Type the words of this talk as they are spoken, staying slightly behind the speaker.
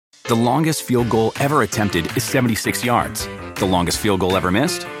The longest field goal ever attempted is 76 yards. The longest field goal ever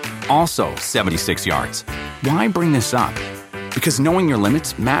missed? Also 76 yards. Why bring this up? Because knowing your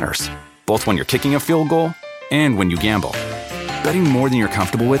limits matters, both when you're kicking a field goal and when you gamble. Betting more than you're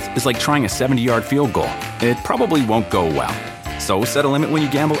comfortable with is like trying a 70-yard field goal. It probably won't go well. So set a limit when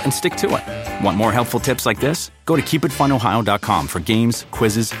you gamble and stick to it. Want more helpful tips like this? Go to keepitfunohio.com for games,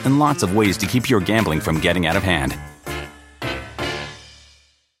 quizzes, and lots of ways to keep your gambling from getting out of hand.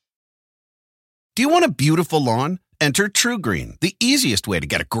 Do you want a beautiful lawn? Enter TruGreen, the easiest way to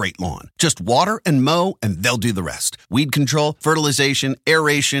get a great lawn. Just water and mow, and they'll do the rest. Weed control, fertilization,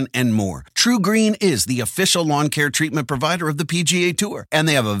 aeration, and more. TruGreen is the official lawn care treatment provider of the PGA Tour, and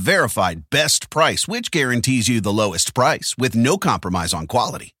they have a verified best price, which guarantees you the lowest price with no compromise on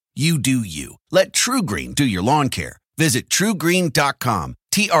quality. You do you. Let TruGreen do your lawn care. Visit TruGreen.com,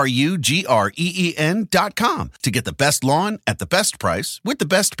 TruGreen.com, to get the best lawn at the best price with the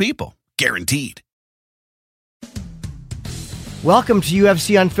best people. Guaranteed. Welcome to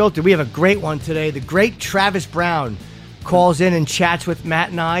UFC Unfiltered. We have a great one today. The great Travis Brown calls in and chats with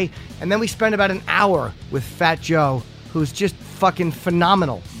Matt and I, and then we spend about an hour with Fat Joe, who's just fucking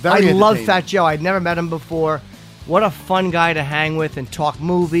phenomenal. I love Fat Joe. I'd never met him before. What a fun guy to hang with and talk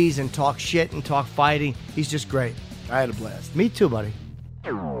movies and talk shit and talk fighting. He's just great. I had a blast. Me too, buddy. He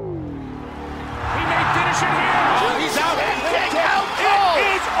may finish it here. He's out. Kick out. It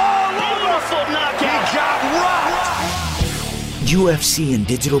is all over. Beautiful knockout. He got rocked. UFC and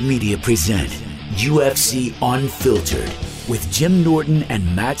Digital Media present UFC Unfiltered with Jim Norton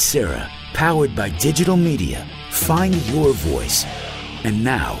and Matt Serra, powered by Digital Media. Find your voice. And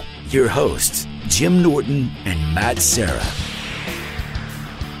now, your hosts, Jim Norton and Matt Serra.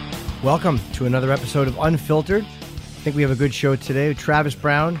 Welcome to another episode of Unfiltered. I think we have a good show today with Travis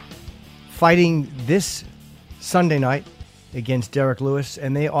Brown fighting this Sunday night against Derek Lewis,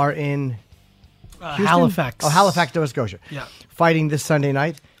 and they are in Halifax. Oh, Halifax, Nova Scotia. Yeah. Fighting this Sunday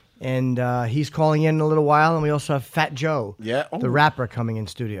night, and he's calling in a little while, and we also have Fat Joe, the rapper, coming in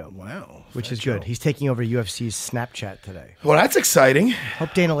studio. Wow. Which Fat is good. Joe. He's taking over UFC's Snapchat today. Well, that's exciting.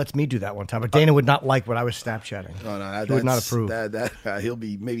 Hope Dana lets me do that one time, but Dana would not like what I was Snapchatting. Oh, no, he would not approve. He'll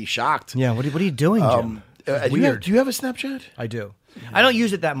be maybe shocked. Yeah, what are you doing, Jim? Do you have a Snapchat? I do. I don't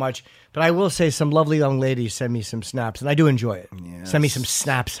use it that much, but I will say some lovely young ladies send me some snaps, and I do enjoy it. Yes. Send me some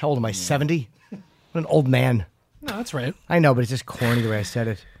snaps. How old am I, 70? What an old man. No, that's right. I know, but it's just corny the way I said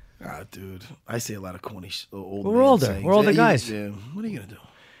it. Ah, dude. I say a lot of corny old We're older. sayings. We're older guys. Yeah. What are you going to do?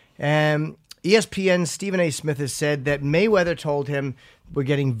 ESPN's Stephen A. Smith has said that Mayweather told him we're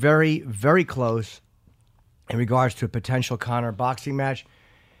getting very, very close in regards to a potential Conor boxing match.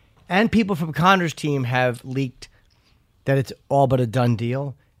 And people from Conor's team have leaked that it's all but a done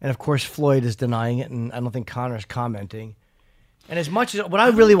deal. And, of course, Floyd is denying it, and I don't think Conor's commenting. And as much as what I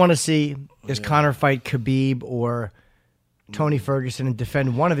really want to see is Conor fight Khabib or Tony Ferguson and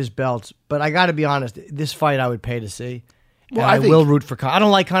defend one of his belts. But I got to be honest, this fight I would pay to see. Well, I will root for Conor. I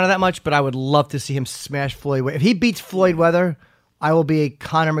don't like Conor that much, but I would love to see him smash Floyd. If he beats Floyd Weather, I will be a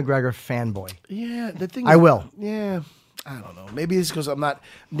Conor McGregor fanboy. Yeah, the thing I will. Yeah. I don't know. Maybe it's because I'm not.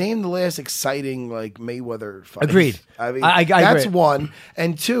 Name the last exciting Mayweather fight. Agreed. I mean, I that's agree. one.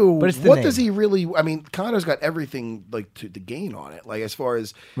 And two, But it's the what name. does he really? I mean, Conor's got everything to gain on it. Like as far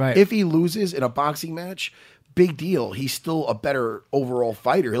as Right. if he loses in a boxing match, big deal. He's still a better overall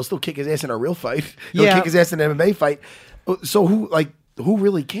fighter. He'll still kick his ass in a real fight. He'll kick his ass in an MMA fight. So who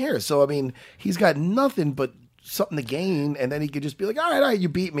really cares? So I mean, he's got nothing but something to gain, and then he could just be like, all right, you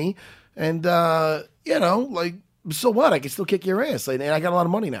beat me, and so what? I can still kick your ass, and I got a lot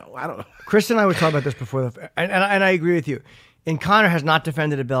of money now. I don't know. Chris and I were talking about this before, and I agree with you. And Conor has not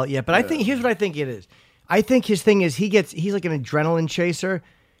defended a belt yet, but I think here's what I think it is. I think his thing is he's like an adrenaline chaser,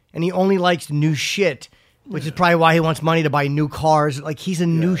 and he only likes new shit, which is probably why he wants money to buy new cars. Like he's a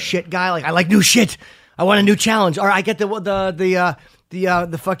new shit guy. Like I like new shit. I want a new challenge. All right, I get the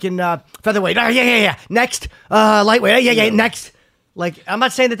fucking featherweight. Yeah. Next, lightweight. Yeah. Next. Like I'm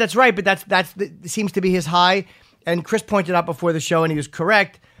not saying that that's right, but that seems to be his high. And Chris pointed out before the show, and he was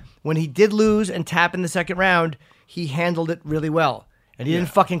correct. When he did lose and tap in the second round, he handled it really well. And he didn't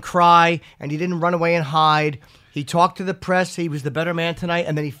fucking cry, and he didn't run away and hide. He talked to the press. He was the better man tonight,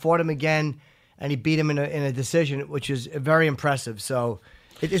 and then he fought him again, and he beat him in a decision, which is very impressive. So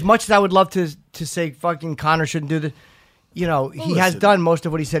as much as I would love to say fucking Conor shouldn't do this, he has done most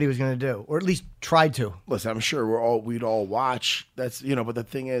of what he said he was going to do, or at least tried to. Listen, I'm sure we'd all watch. That's but the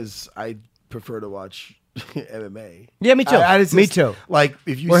thing is, I prefer to watch MMA. Yeah, me too. Me too. Like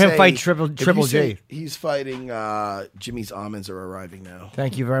if you him fight Triple J. He's fighting. Jimmy's almonds are arriving now.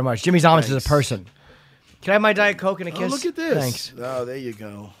 Thank you very much. Jimmy's almonds is a person. Can I have my Diet Coke and a kiss? Oh, look at this. Thanks. Oh, there you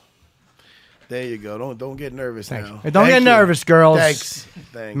go. There you go. Don't get nervous now. Hey, don't get nervous, girls. Thanks.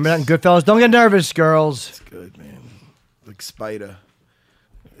 Remember that in Goodfellas? Don't get nervous, girls. It's good, man. Like Spider.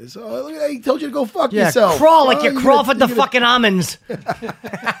 Look at that. He told you to go fuck Yeah, yourself. crawl like you crawl for the fucking almonds.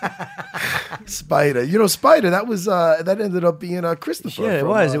 Spider. You know, Spider, that was that ended up being Christopher. Yeah, it from,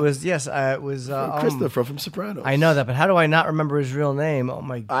 was. It was, yes, it was. Christopher from Sopranos. I know that, but how do I not remember his real name? Oh,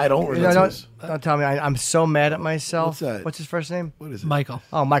 my God. I don't remember. Don't tell me. I'm so mad at myself. What's that? What's his first name? What is it? Michael.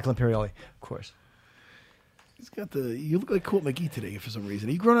 Oh, Michael Imperioli, of course. He's got you look like Court McGee today for some reason.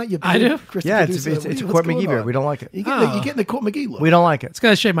 Are you growing out your beard? I do. Yeah, it's a Court McGee beard. We don't like it. You're getting the Court McGee look. We don't like it. It's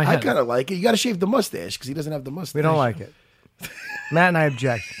gonna shave my I head. kind of like it. You got to shave the mustache because he doesn't have the mustache. We don't like it. Matt and I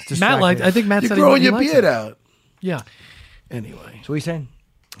object. It's Matt liked. I think Matt You're said growing he your likes beard it. out. Yeah. Anyway, So what are you saying?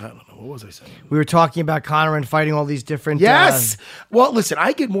 I don't know. What was I saying? We were talking about Conor and fighting all these different. Yes. Well, listen,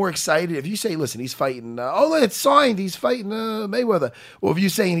 I get more excited if you say, listen, he's fighting. It's signed. He's fighting Mayweather. Or if you're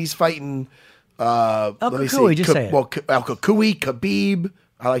saying he's fighting. El Kakui, just say it. Well, El Kakui, Khabib.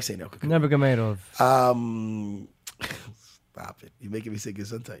 I like saying El Kakui. Nurmagomedov. Stop it. You're making me sick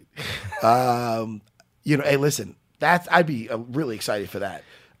as tight. Hey, listen, I'd be really excited for that.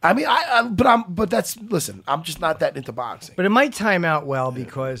 I mean, listen, I'm just not that into boxing. But it might time out well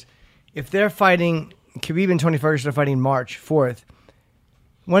because if they're fighting, Khabib and Tony Ferguson are fighting March 4th.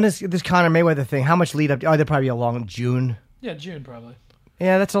 When is this Conor Mayweather thing? How much lead up? They're probably a long June. Yeah, June probably.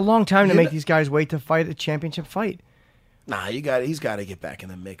 Yeah, that's a long time to make these guys wait to fight a championship fight. Nah, he's got to get back in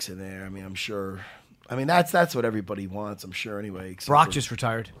the mix in there. I mean, I'm sure. I mean, that's what everybody wants. I'm sure anyway. Brock just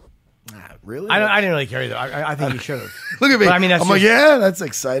retired. Really? I didn't really care either. I think he should have. Look at me. But, I mean, I'm like, yeah, that's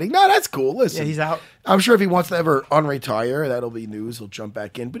exciting. No, that's cool. Listen, Yeah, he's out. I'm sure if he wants to ever unretire, that'll be news. He'll jump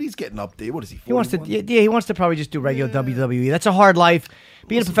back in. But he's getting up there. What is he? 41? He wants to. Yeah, he wants to probably just do regular WWE. That's a hard life.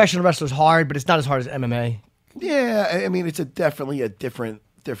 Being a professional wrestler is hard, but it's not as hard as MMA. Yeah, I mean, it's definitely a different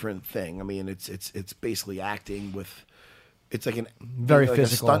thing. I mean, it's basically acting with. It's like very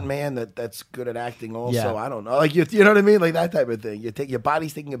physical a stunt man that's good at acting. Also, Yeah. I don't know, like you know what I mean, like that type of thing. Your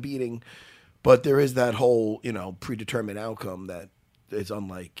body's taking a beating, but there is that whole predetermined outcome that is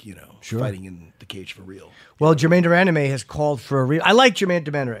unlike fighting in the cage for real. Well, Jermaine Durandame has called for a rematch. I like Jermaine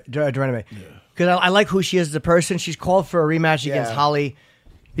Durandame because I like who she is as a person. She's called for a rematch against Holly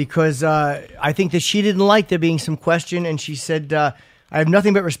because I think that she didn't like there being some question, and she said, "I have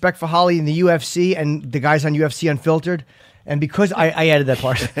nothing but respect for Holly in the UFC and the guys on UFC Unfiltered." And because I added that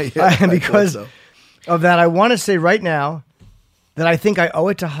part, and because of that, I want to say right now that I think I owe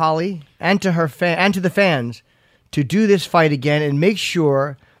it to Holly and to her and to the fans to do this fight again and make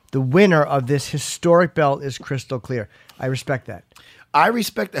sure the winner of this historic belt is crystal clear. I respect that. I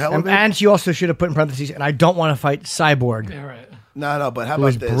respect the hell of it. And she also should have put in parentheses, and I don't want to fight Cyborg. Yeah, right. No, but how It about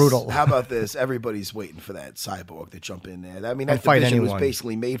was this? brutal. How about this? Everybody's waiting for that Cyborg to jump in there. I mean, that fight division was anyone.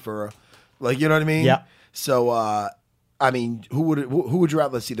 basically made for her. Like, you know what I mean? Yeah. So, I mean, who would you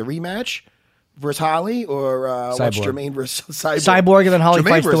rather see, the rematch versus Holly or watch Cyborg. Jermaine versus Cyborg? Cyborg, and then Holly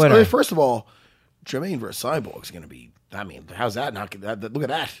fights the winner. First of all, Jermaine versus Cyborg is going to be. I mean, how's that not? Look at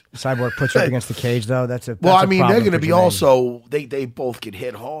that. Cyborg puts her up against the cage, though. That's a Well, that's I a mean, problem they're going to for be Jermaine. also. They both get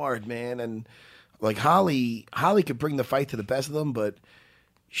hit hard, man, and like Holly could bring the fight to the best of them, but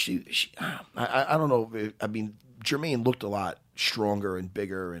she I don't know. I mean, Jermaine looked a lot stronger and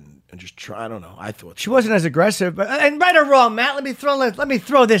bigger and just try. I don't know. I thought She wasn't as aggressive, but and right or wrong, Matt. Let me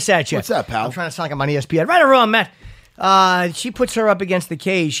throw this at you. What's that, pal? I'm trying to sound like I'm on ESPN. Right or wrong, Matt? She puts her up against the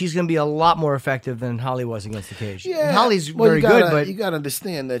cage. She's going to be a lot more effective than Holly was against the cage. Yeah, Holly's very good, but you got to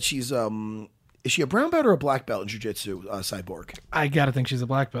understand that she's is she a brown belt or a black belt in jiu-jitsu, Cyborg? I gotta think she's a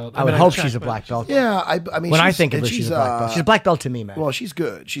black belt. I would hope she's a black belt. Yeah, I mean, When I think of her, she's a black belt. She's a black belt to me, man. Well, she's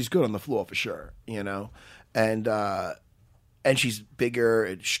good. She's good on the floor for sure. And she's bigger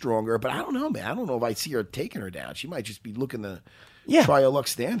and stronger. But I don't know, man. I don't know if I see her taking her down. She might just be looking to try her luck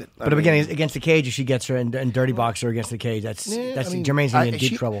standing. But again, against the cage, if she gets her and dirty box her against the cage, Jermaine's going to be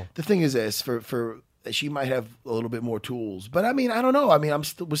in deep trouble. The thing is this, for she might have a little bit more tools. But I mean, I don't know. I mean,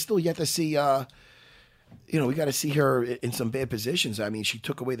 we're still yet to see. We got to see her in some bad positions. I mean, she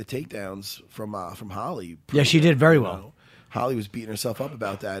took away the takedowns from Holly. Yeah, she did very well. Holly was beating herself up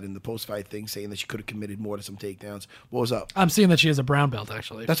about that in the post-fight thing, saying that she could have committed more to some takedowns. What was up? I'm seeing that she has a brown belt,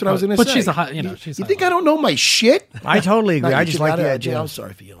 actually. That's what I was going to say. But she's a high, she's. You think I don't know my shit? I totally agree. No, I just like the idea. idea. I'm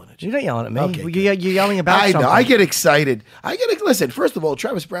sorry for yelling at you. You're not yelling at me. Okay, You're yelling about I something. know. I get excited. Listen. First of all,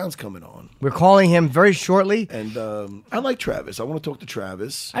 Travis Brown's coming on, We're calling him very shortly. and I like Travis. I want to talk to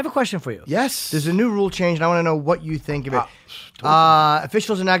Travis. I have a question for you. Yes. There's a new rule change, and I want to know what you think of it.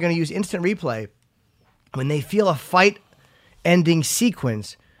 Officials are now going to use instant replay when they feel a fight-ending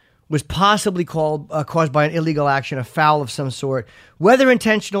sequence was possibly caused by an illegal action, a foul of some sort, whether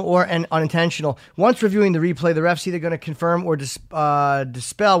intentional or unintentional. Once reviewing the replay, the ref's either going to confirm or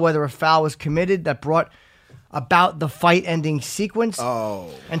dispel whether a foul was committed that brought about the fight-ending sequence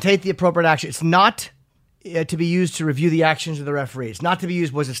and take the appropriate action. It's not to be used to review the actions of the referee. It's not to be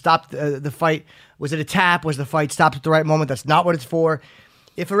used, was it stopped the fight? Was it a tap? Was the fight stopped at the right moment? That's not what it's for.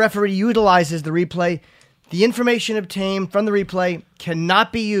 If a referee utilizes the replay, the information obtained from the replay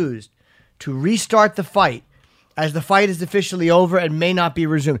cannot be used to restart the fight, as the fight is officially over and may not be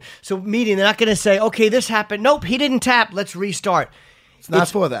resumed. So, meaning they're not going to say, okay, this happened. Nope, he didn't tap. Let's restart. It's not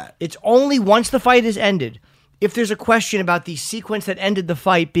for that. It's only once the fight is ended. If there's a question about the sequence that ended the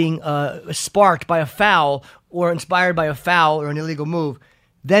fight being sparked by a foul or inspired by a foul or an illegal move,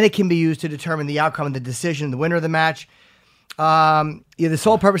 then it can be used to determine the outcome of the decision, the winner of the match. The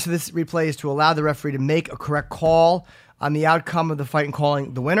sole purpose of this replay is to allow the referee to make a correct call on the outcome of the fight and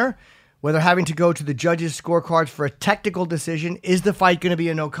calling the winner. Whether having to go to the judges' scorecards for a technical decision, is the fight going to be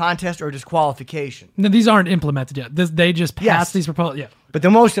a no contest or a disqualification? No, these aren't implemented yet. They just passed these proposals. Yeah. But the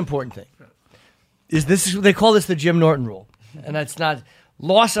most important thing is this. They call this the Jim Norton rule, and that's not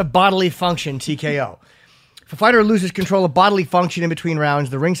loss of bodily function, TKO. If a fighter loses control of bodily function in between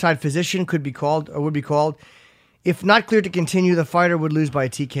rounds, the ringside physician would be called. If not cleared to continue, the fighter would lose by a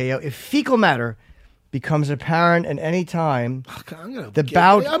TKO. If fecal matter becomes apparent at any time, the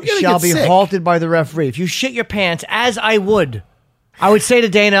bout shall be halted by the referee. If you shit your pants, as I would say to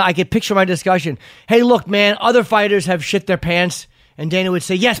Dana, I could picture my discussion. Hey, look, man, other fighters have shit their pants. And Dana would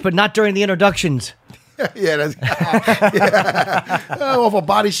say, yes, but not during the introductions. That's off a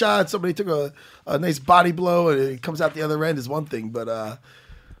body shot. Somebody took a nice body blow and it comes out the other end is one thing. But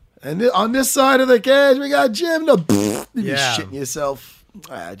and on this side of the cage, we got Jim. You're shitting yourself.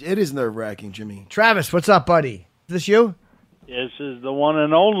 It is nerve-wracking, Jimmy. Travis, what's up, buddy? Is this you? This is the one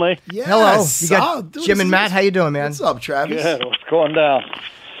and only. Yes. Hello. You got Jim and Matt. How you doing, man? What's up, Travis? Good. What's going down?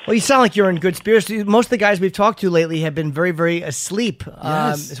 Well, you sound like you're in good spirits. Most of the guys we've talked to lately have been very, very asleep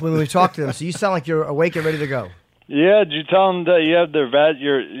when we've talked to them. So you sound like you're awake and ready to go. Yeah, did you tell them that you have their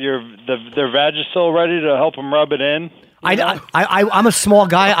Vagisil ready to help them rub it in? I'm a small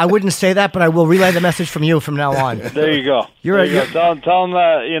guy. I wouldn't say that, but I will relay the message from you from now on. There you go. Tell them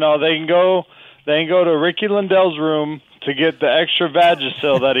that they can go to Ricky Lindell's room to get the extra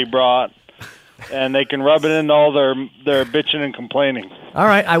Vagisil that he brought. And they can rub it into all their bitching and complaining. All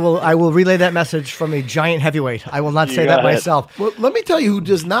right, I will relay that message from a giant heavyweight. I will not say that myself. Well, let me tell you who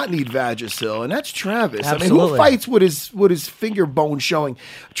does not need Vagisil, and that's Travis. Absolutely. I mean, who fights with his finger bone showing?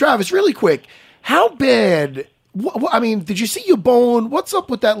 Travis, really quick, how bad? Did you see your bone? What's up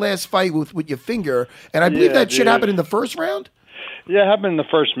with that last fight with your finger? And I believe that shit happened in the first round. Yeah, it happened in the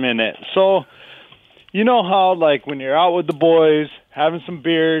first minute. So, you know how when you're out with the boys, having some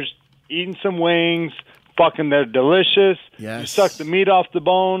beers, eating some wings, fucking they're delicious. Yes. You suck the meat off the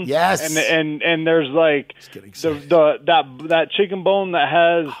bone. Yes. And there's that chicken bone that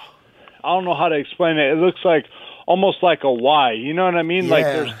has, I don't know how to explain it. It looks almost like a Y. You know what I mean? Yeah.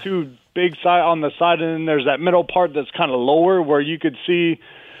 There's two big side on the side, and then there's that middle part that's kind of lower where you could see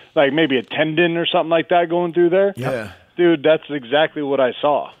maybe a tendon or something like that going through there. Yeah. Dude, that's exactly what I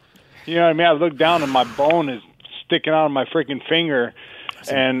saw. You know what I mean? I looked down and my bone is sticking out of my freaking finger.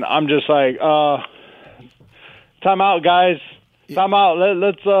 And I'm just like, time out, guys. Time out.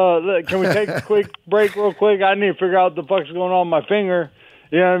 Can we take a quick break real quick? I need to figure out what the fuck's going on with my finger.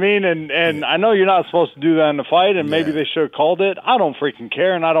 You know what I mean? And I know you're not supposed to do that in the fight, and maybe they should have called it. I don't freaking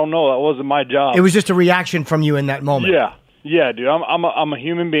care, and I don't know. That wasn't my job. It was just a reaction from you in that moment. Yeah, dude. I'm a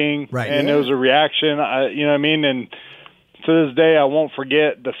human being, right? And it was a reaction. You know what I mean? And to this day, I won't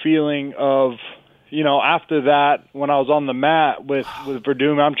forget the feeling of. After that, when I was on the mat with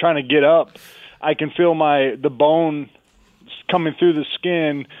Verdum, I'm trying to get up. I can feel the bone coming through the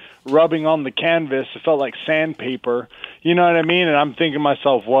skin, rubbing on the canvas. It felt like sandpaper. You know what I mean? And I'm thinking to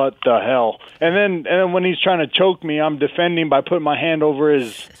myself, what the hell? And then when he's trying to choke me, I'm defending by putting my hand over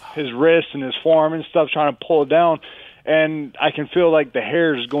his wrist and his forearm and stuff, trying to pull it down. And I can feel the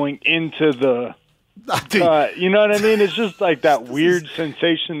hairs going into the you know what I mean? It's just that weird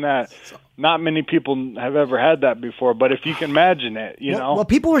sensation that not many people have ever had that before, but if you can imagine it, you know. Well,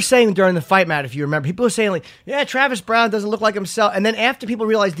 people were saying during the fight, Matt, if you remember, people were saying yeah, Travis Brown doesn't look like himself. And then after people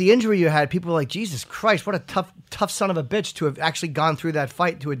realized the injury you had, people were like, Jesus Christ, what a tough son of a bitch to have actually gone through that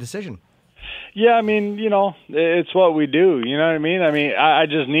fight to a decision. Yeah, I mean, it's what we do. You know what I mean? I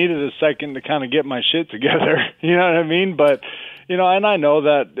just needed a second to kind of get my shit together. You know what I mean? But, and I know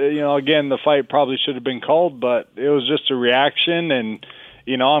that, again, the fight probably should have been called, but it was just a reaction. And,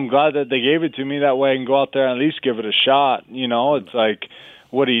 I'm glad that they gave it to me that way I can go out there and at least give it a shot. It's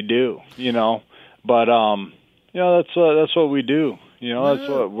what do you do? You know, but that's what we do. You know, that's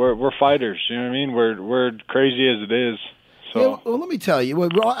what we're fighters. You know what I mean? We're crazy as it is. So yeah, well, let me tell you, we're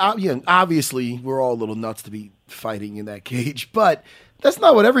all, obviously we're all a little nuts to be fighting in that cage, but that's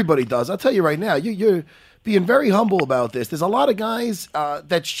not what everybody does. I'll tell you right now, you're being very humble about this. There's a lot of guys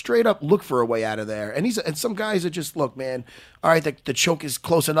that straight up look for a way out of there, and some guys are just, look, man, all right, the choke is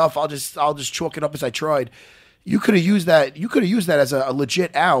close enough. I'll just chalk it up as I tried. You could have used that. You could have used that as a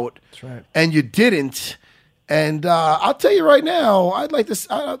legit out. That's right. And you didn't. And I'll tell you right now,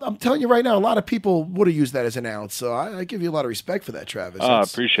 I'm telling you right now, a lot of people would have used that as an out. So I give you a lot of respect for that, Travis. I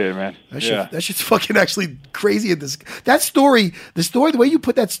appreciate it, man. That shit's fucking actually crazy. That story, the way you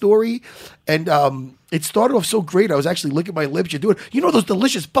put that story, and it started off so great. I was actually licking my lips. You're doing, those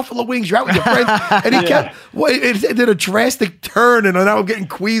delicious buffalo wings. You're out with your friends, and he kept. It did a drastic turn, and now I'm getting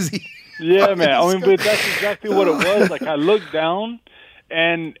queasy. Yeah, man. I mean, but that's exactly what it was. Like, I looked down.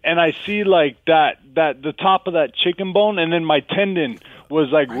 And I see like that the top of that chicken bone, and then my tendon was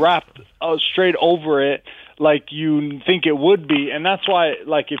like wrapped straight over it, like you think it would be. And that's why,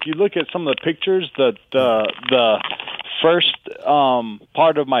 like, if you look at some of the pictures, the first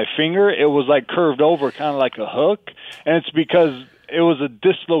part of my finger, it was like curved over, kind of like a hook, and it's because it was a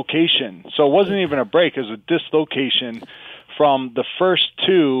dislocation. So it wasn't even a break; it was a dislocation from the first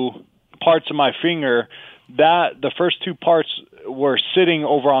two parts of my finger. The first two parts were sitting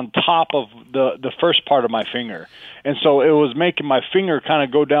over on top of the first part of my finger. And so it was making my finger kind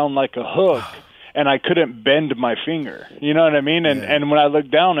of go down like a hook, and I couldn't bend my finger. You know what I mean? And when I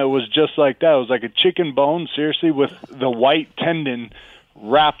looked down, it was just like that. It was like a chicken bone, seriously, with the white tendon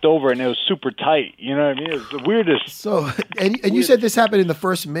wrapped over, and it was super tight. You know what I mean? It was the weirdest. So, and you said this happened in the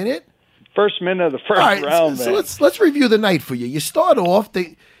first minute? First minute of the first round, so man. let's review the night for you. You start off,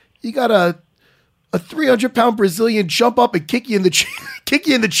 you got a 300-pound Brazilian jump up and kick you in the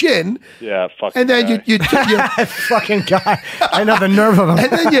chin. Yeah, fucking. And then you fucking guy. I know the nerve of him. And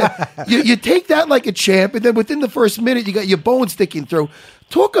then you take that like a champ, and then within the first minute you got your bone sticking through.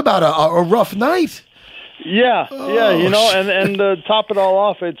 Talk about a rough night. Yeah, and to top it all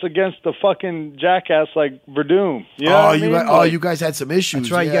off, it's against the fucking jackass like Verdum. You know what I mean? You guys had some issues.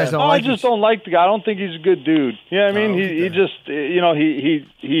 That's right, you guys don't like I just don't like the guy. I don't think he's a good dude. You know what I mean? He just,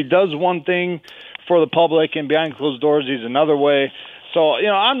 he does one thing for the public, and behind closed doors, he's another way. So,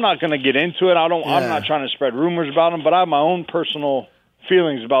 I'm not going to get into it. I'm not trying to spread rumors about him, but I have my own personal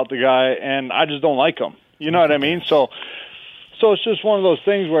feelings about the guy, and I just don't like him. You know what I mean? So it's just one of those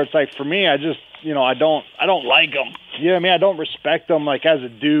things where it's like, for me, I just, I don't like him. You know what I mean? I don't respect him like as a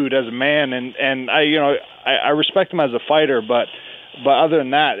dude, as a man, and I respect him as a fighter, but other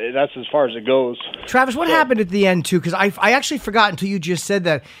than that, that's as far as it goes. Travis, what happened at the end too? Because I actually forgot until you just said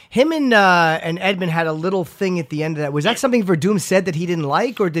that him and Edmund had a little thing at the end of that. Was that something Verdum said that he didn't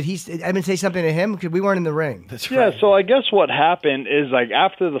like, or did Edmund say something to him? Because we weren't in the ring. That's right. Yeah. So I guess what happened is, like,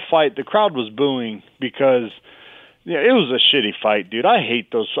 after the fight, the crowd was booing because it was a shitty fight, dude. I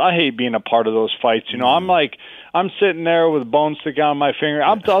hate those. I hate being a part of those fights. I'm sitting there with a bone sticking out of my finger.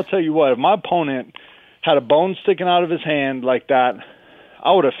 I'll tell you what, if my opponent had a bone sticking out of his hand like that,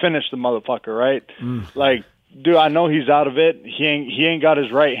 I would have finished the motherfucker, right? Like, dude, I know he's out of it. He ain't got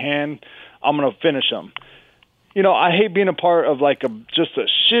his right hand. I'm gonna finish him. I hate being a part of like just a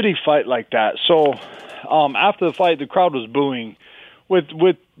shitty fight like that. So, after the fight, the crowd was booing. With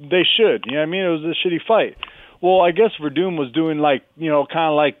they should, you know what I mean? It was a shitty fight. Well, I guess Verdum was doing like, kind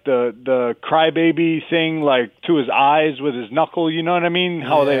of like the crybaby thing, like to his eyes with his knuckle. You know what I mean?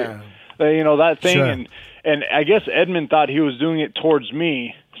 How that thing. Sure. And I guess Edmund thought he was doing it towards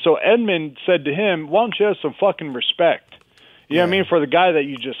me. So Edmund said to him, why don't you have some fucking respect? You know what I mean? For the guy that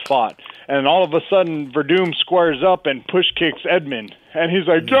you just fought. And all of a sudden, Verdum squares up and push kicks Edmund. And he's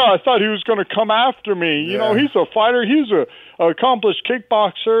like, I thought he was going to come after me. You know, he's a fighter. He's a accomplished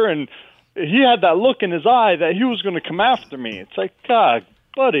kickboxer. And he had that look in his eye that he was going to come after me. It's like, God,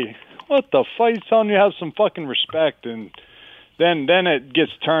 buddy, what the fuck? He's telling you to have some fucking respect. And then it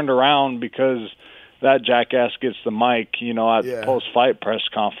gets turned around because that jackass gets the mic, at post-fight press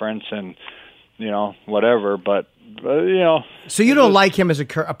conference and, whatever. But. So you don't like him as a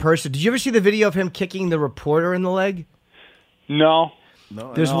person. Did you ever see the video of him kicking the reporter in the leg? No.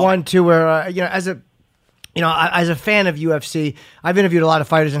 There's one too where as a fan of UFC, I've interviewed a lot of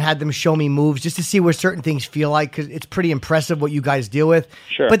fighters and had them show me moves just to see where certain things feel like, because it's pretty impressive what you guys deal with.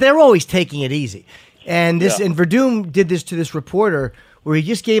 Sure. But they're always taking it easy. And and Verdum did this to this reporter where he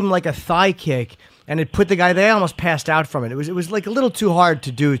just gave him like a thigh kick, and it put the guy, they almost passed out from it. It was like a little too hard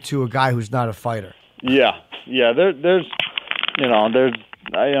to do to a guy who's not a fighter. Yeah.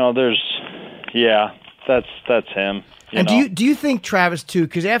 That's him. And do you think, Travis, too,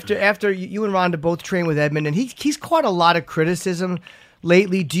 because after you and Ronda both train with Edmund, and he's caught a lot of criticism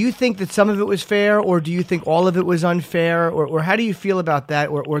lately, do you think that some of it was fair, or do you think all of it was unfair, or how do you feel about that,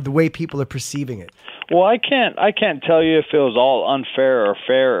 or the way people are perceiving it? Well, I can't tell you if it was all unfair or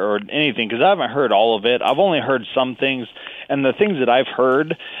fair or anything, because I haven't heard all of it. I've only heard some things, and the things that I've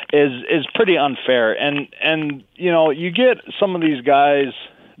heard is pretty unfair. And you get some of these guys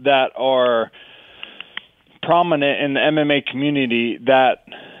that are prominent in the MMA community that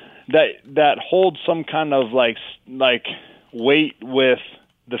hold some kind of like weight with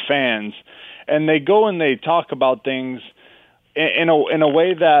the fans, and they go and they talk about things in a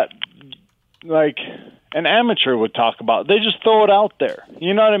way that like an amateur would talk about. They just throw it out there.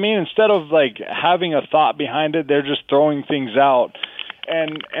 You know what I mean? Instead of like having a thought behind it, they're just throwing things out.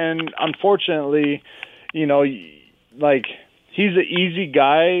 And unfortunately, like he's an easy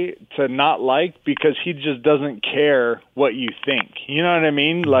guy to not like because he just doesn't care what you think. You know what I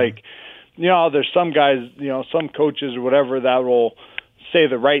mean? Like, there's some guys, some coaches or whatever that will say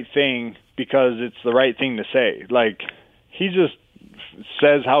the right thing because it's the right thing to say. Like, he just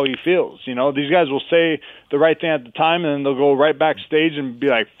says how he feels. These guys will say the right thing at the time, and then they'll go right backstage and be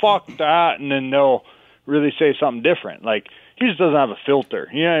like, fuck that, and then they'll really say something different. Like, he just doesn't have a filter.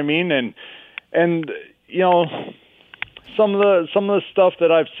 You know what I mean? And some of the stuff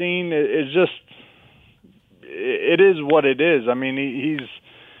that I've seen is just, it is what it is. I mean, he's,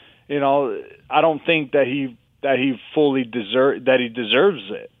 I don't think that he fully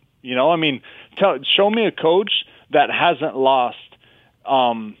deserves it. I mean, show me a coach that hasn't lost,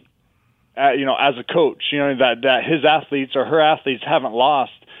 as a coach, that his athletes or her athletes haven't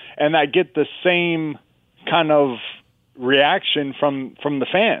lost, and that get the same kind of reaction from the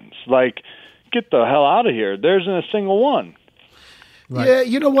fans. Like, get the hell out of here. There isn't a single one. Right. Yeah,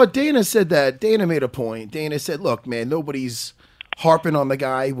 you know what? Dana said that. Dana made a point. Dana said, look, man, nobody's harping on the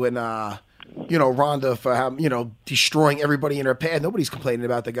guy when, Ronda for, destroying everybody in her path. Nobody's complaining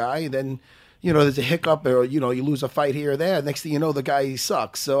about the guy. And then, there's a hiccup or, you lose a fight here or there. Next thing you know, the guy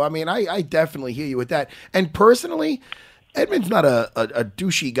sucks. So, I mean, I definitely hear you with that. And personally, Edmund's not a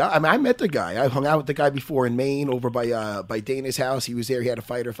douchey guy. I mean, I met the guy. I hung out with the guy before in Maine over by Dana's house. He was there. He had a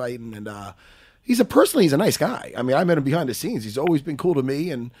fighter fighting. And he's a nice guy. I mean, I met him behind the scenes. He's always been cool to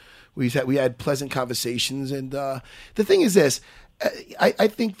me. And we had pleasant conversations. And the thing is this. I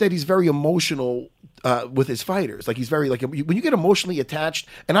think that he's very emotional with his fighters. Like, he's very, like, when you get emotionally attached,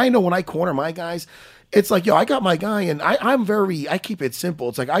 and I know when I corner my guys, it's like, I got my guy, and I keep it simple.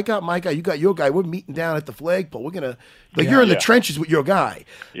 It's like, I got my guy, you got your guy, we're meeting down at the flagpole. We're going to, you're in the trenches with your guy.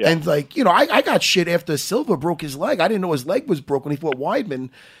 Yeah. And, like, I got shit after Silva broke his leg. I didn't know his leg was broken when he fought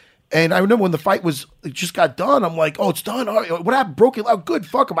Weidman. And I remember when the fight just got done, I'm like, oh, it's done. All right, what happened? Broke it? Oh, good.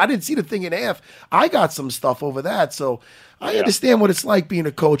 Fuck him. I didn't see the thing in half. I got some stuff over that. So I understand what it's like being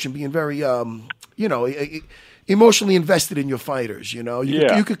a coach and being very, emotionally invested in your fighters.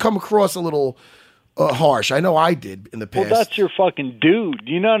 You could come across a little harsh. I know I did in the past. Well, that's your fucking dude.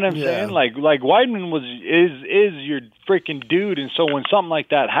 You know what I'm saying? Like Weidman is your freaking dude. And so when something like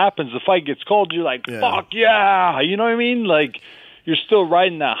that happens, the fight gets called, you're like, fuck yeah. You know what I mean? Like, you're still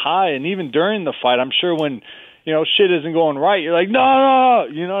riding that high, and even during the fight, I'm sure when, shit isn't going right, you're like, no,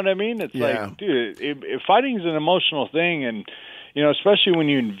 you know what I mean? It's like, dude, fighting is an emotional thing, and, especially when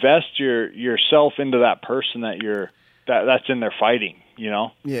you invest yourself into that person that's in there fighting,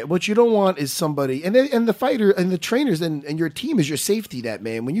 Yeah, what you don't want is somebody, and the fighter and the trainers and your team is your safety net,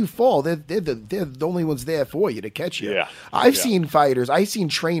 man. When you fall, they're the only ones there for you to catch you. Yeah. I've seen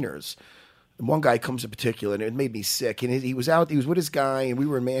trainers. One guy comes in particular, and it made me sick. And he was with his guy, and we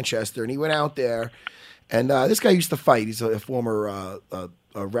were in Manchester, and he went out there. And this guy used to fight. He's a former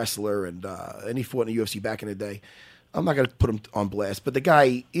wrestler, and he fought in the UFC back in the day. I'm not going to put him on blast, but the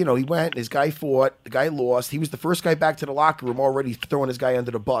guy, he went, his guy fought, the guy lost. He was the first guy back to the locker room, already throwing his guy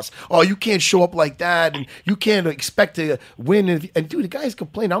under the bus. Oh, you can't show up like that, and you can't expect to win. And dude, the guy's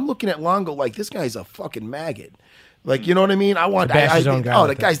complaining. I'm looking at Longo like, this guy's a fucking maggot. Like, you know what I mean?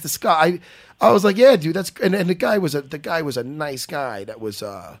 The guy's the guy. I was like, yeah, dude, that's and the guy was a nice guy that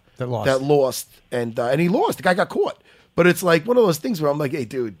lost and he lost. The guy got caught. But it's like one of those things where I'm like, hey,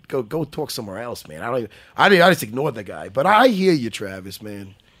 dude, go talk somewhere else, man. I just ignored the guy. But I hear you, Travis,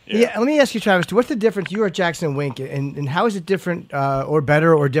 man. Yeah, let me ask you, Travis, what's the difference? You were at Jackson Wink, and how is it different or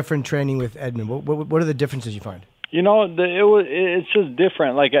better or different training with Edmund? What are the differences you find? It's just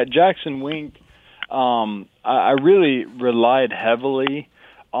different. Like at Jackson Wink, I really relied heavily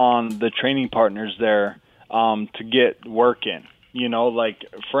on the training partners there to get work in. Like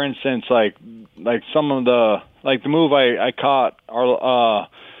for instance, like some of the the move I caught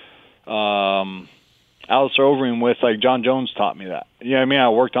Alistair Overeem with, like, John Jones taught me that. You know what I mean? I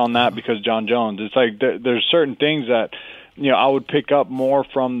worked on that because John Jones. It's like there's certain things that, I would pick up more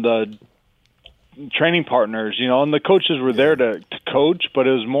from the training partners, and the coaches were there to coach, but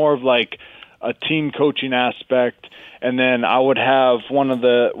it was more of like a team coaching aspect. And then I would have one of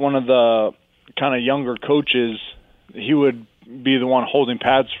the kind of younger coaches, he would be the one holding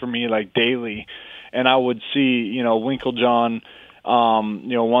pads for me like daily, and I would see Winklejohn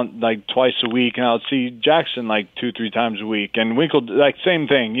twice a week, and I would see Jackson like 2-3 times a week, and like same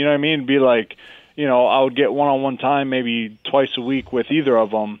thing, you know what I mean? It'd be like, I would get one-on-one time maybe twice a week with either of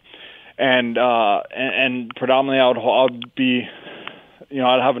them, and predominantly I would be,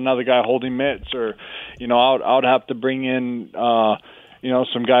 I'd have another guy holding mitts, or I would have to bring in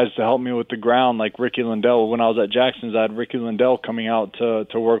some guys to help me with the ground, like Ricky Lindell. When I was at Jackson's, I had Ricky Lindell coming out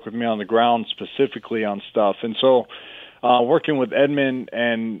to work with me on the ground specifically on stuff. And so working with Edmund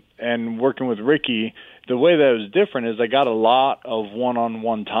and working with Ricky, the way that it was different is I got a lot of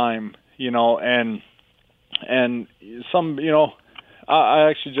one-on-one time, and some, I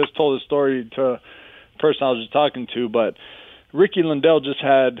actually just told a story to a person I was just talking to, but Ricky Lindell just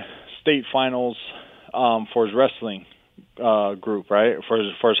had state finals for his wrestling group, right, for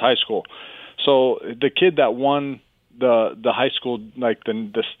his high school. So the kid that won the high school, like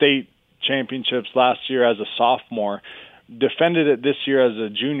the state championships last year as a sophomore, defended it this year as a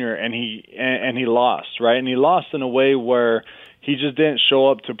junior, and he lost, right? And he lost in a way where he just didn't show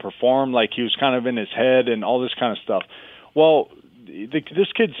up to perform, like he was kind of in his head and all this kind of stuff. Well,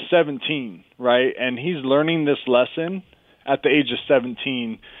 this kid's 17, right? And he's learning this lesson at the age of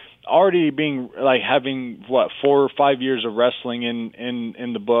 17, already being like having 4 or 5 years of wrestling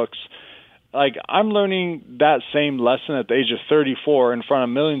in the books. Like, I'm learning that same lesson at the age of 34 in front of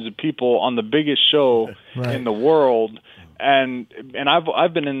millions of people on the biggest show in the world. And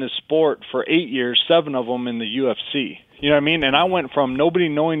I've been in this sport for 8 years, 7 of them in the UFC. You know what I mean? And I went from nobody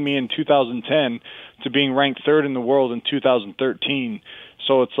knowing me in 2010 to being ranked 3rd in the world in 2013.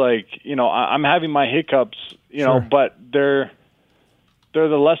 So it's like, I'm having my hiccups, but they're the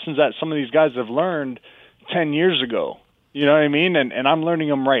lessons that some of these guys have learned 10 years ago. You know what I mean? And I'm learning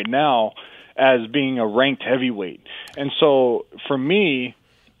them right now as being a ranked heavyweight. And so for me,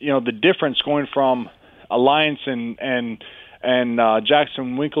 the difference going from Alliance and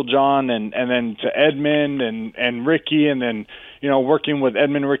Jackson Winklejohn and then to Edmund and Ricky, and then, working with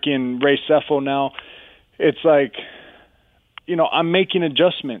Edmund, Ricky, and Ray Sefo now, it's like, I'm making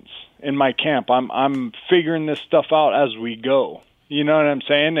adjustments in my camp. I'm figuring this stuff out as we go. You know what I'm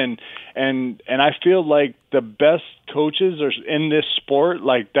saying? And I feel like the best coaches are in this sport,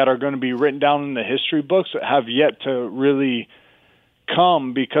 like that are going to be written down in the history books, have yet to really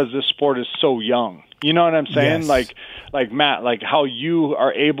come because this sport is so young. You know what I'm saying? Yes. Like Matt, like how you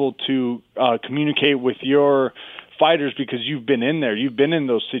are able to communicate with your fighters because you've been in there, you've been in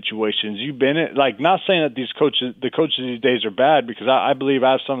those situations, you've been in, like, not saying that the coaches these days are bad, because I believe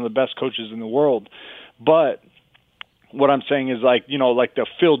I have some of the best coaches in the world, but what I'm saying is, like, like the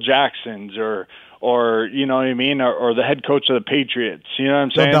Phil Jacksons or you know what I mean, or the head coach of the Patriots. You know what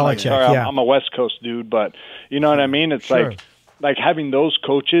I'm saying? Belichick, sorry, I'm a West Coast dude, but you know what I mean. It's like having those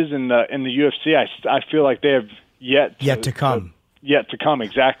coaches in the UFC. I feel like they have yet to come. Yet to come,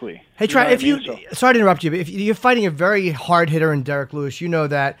 exactly. Hey, Trent, sorry to interrupt you, but if you're fighting a very hard hitter in Derek Lewis, you know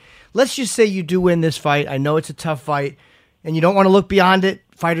that. Let's just say you do win this fight. I know it's a tough fight, and you don't want to look beyond it.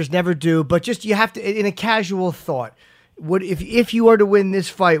 Fighters never do, but just you have to, in a casual thought. What if you were to win this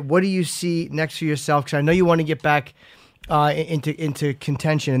fight? What do you see next for yourself? Because I know you want to get back into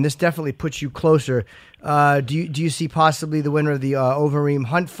contention, and this definitely puts you closer. Do you see possibly the winner of the Overeem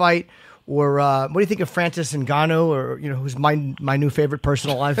Hunt fight, or what do you think of Francis Ngannou, or who's my new favorite person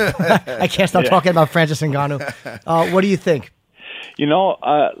alive? I can't stop talking about Francis Ngannou. What do you think?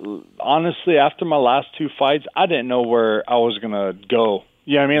 Honestly, after my last 2 fights, I didn't know where I was gonna go.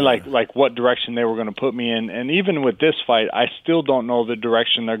 You know what I mean? Like what direction they were going to put me in. And even with this fight, I still don't know the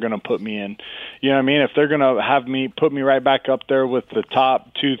direction they're going to put me in. You know what I mean? If they're going to put me right back up there with the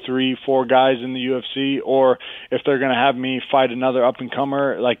top 2, 3, 4 guys in the UFC, or if they're going to have me fight another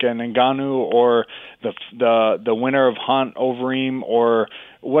up-and-comer like an Ngannou, or the winner of Hunt, Overeem, or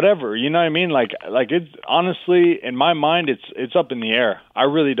whatever. You know what I mean? Like it's honestly, in my mind, it's up in the air. I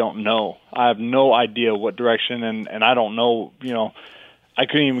really don't know. I have no idea what direction, and I don't know, I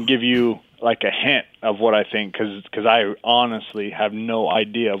couldn't even give you like a hint of what I think, because I honestly have no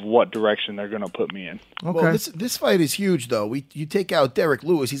idea of what direction they're going to put me in. Okay. Well, this fight is huge, though. You take out Derek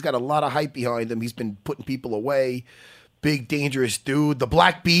Lewis, he's got a lot of hype behind him. He's been putting people away. big, dangerous dude. The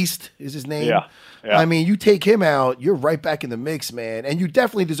Black Beast is his name. Yeah. I mean, you take him out, you're right back in the mix, man. And you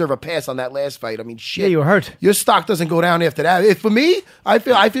definitely deserve a pass on that last fight. I mean, shit. Yeah, you were hurt. Your stock doesn't go down after that. For me, I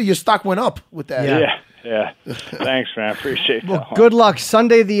feel your stock went up with that. Yeah. Thanks, man. Appreciate Well, that. good luck.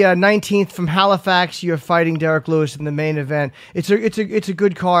 Sunday the 19th from Halifax, you're fighting Derek Lewis in the main event. It's a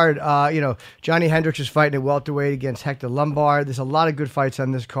good card. Johnny Hendricks is fighting at welterweight against Hector Lombard. There's a lot of good fights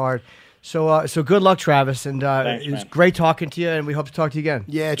on this card. So good luck, Travis. And Thanks, it was man. great talking to you, and we hope to talk to you again.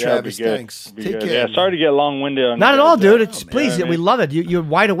 Yeah, Yeah, Travis, be good. thanks. Be Take good. care. Yeah, sorry to get long-winded. Not at all, dude. It's You know please, what I we mean? love it. You're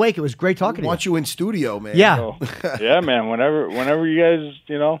wide awake. It was great talking I to want you in studio, man. Yeah. So, yeah, man. Whenever you guys,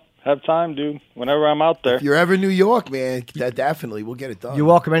 have time, dude. Whenever I'm out there. If you're ever in New York, man, definitely we'll get it done. You're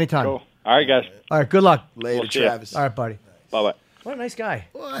welcome anytime. Cool. All right, guys. All right, good luck. Later, We'll see ya. Travis. All right, buddy. Bye-bye. What a nice guy.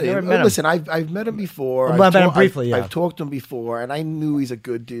 Well, Never met him. listen, I've met him before. Well, I've met him briefly, yeah. I've talked to him before, and I knew he's a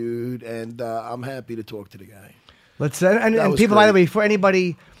good dude, and I'm happy to talk to the guy. Let's and was people, by the great. way, for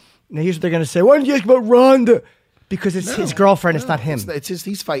anybody, here's what they're going to say. Why didn't you ask about Ronda? Because it's his girlfriend. It's not him. It's just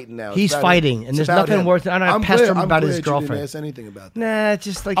he's fighting now. He's It's about fighting, him. and It's there's about nothing him. worth. I don't have I'm to pester him glad- about I'm his glad you girlfriend. didn't ask anything about that. Nah, it's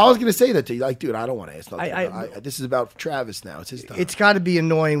just like I was gonna say that to you, like, dude, I don't want to ask nothing. I- This is about Travis now. It's his time. it's got to be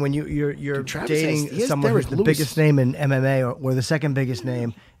annoying when you're Travis dating he has someone Derek who's the Lewis. biggest name in MMA or the second biggest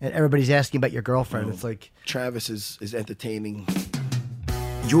name, and everybody's asking about your girlfriend. It's like Travis is entertaining.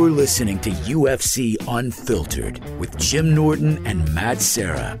 You're listening to UFC Unfiltered with Jim Norton and Matt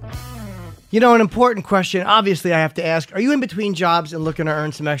Serra. an important question. Obviously, I have to ask: are you in between jobs and looking to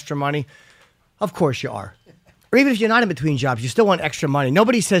earn some extra money? Of course you are. Or even if you're not in between jobs, you still want extra money.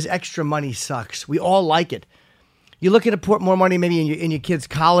 Nobody says extra money sucks. We all like it. You're looking to put more money maybe in your kid's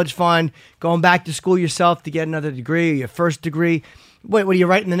college fund, going back to school yourself to get another degree or your first degree. What are you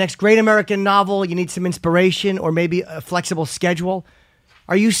writing the next great American novel? You need some inspiration or maybe a flexible schedule.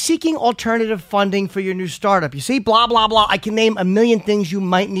 Are you seeking alternative funding for your new startup? You see, blah, blah, blah. I can name a million things you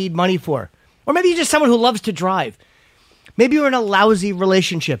might need money for. Or maybe you're just someone who loves to drive. Maybe you're in a lousy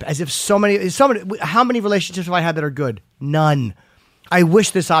relationship, as if how many relationships have I had that are good? None. I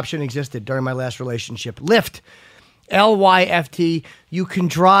wish this option existed during my last relationship. Lyft, Lyft. You can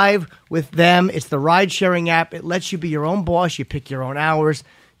drive with them. It's the ride-sharing app. It lets you be your own boss. You pick your own hours.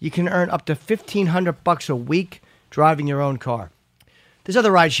 You can earn up to $1,500 a week driving your own car. There's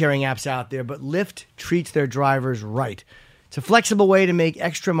other ride-sharing apps out there, but Lyft treats their drivers right. It's a flexible way to make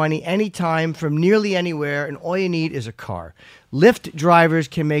extra money anytime from nearly anywhere, and all you need is a car. Lyft drivers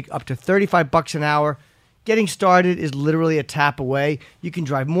can make up to $35 an hour. Getting started is literally a tap away. You can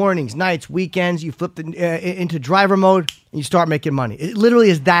drive mornings, nights, weekends. You flip into driver mode, and you start making money. It literally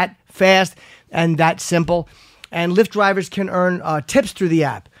is that fast and that simple. And Lyft drivers can earn tips through the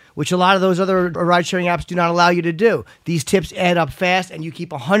app, which a lot of those other ride-sharing apps do not allow you to do. These tips add up fast, and you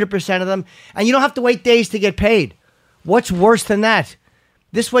keep 100% of them, and you don't have to wait days to get paid. What's worse than that?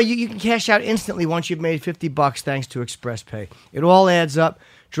 This way, you can cash out instantly once you've made $50 thanks to ExpressPay. It all adds up.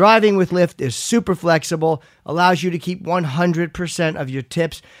 Driving with Lyft is super flexible, allows you to keep 100% of your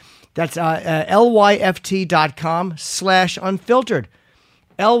tips. That's lyft.com/unfiltered.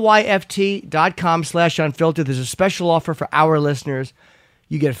 lyft.com/unfiltered. There's a special offer for our listeners.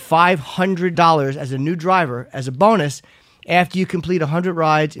 You get $500 as a new driver as a bonus after you complete 100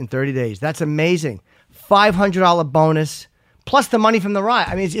 rides in 30 days. That's amazing. $500 bonus plus the money from the ride.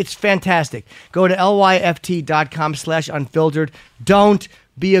 I mean, it's fantastic. Go to lyft.com/unfiltered. Don't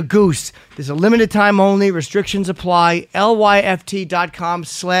be a goose. There's a limited time only. Restrictions apply.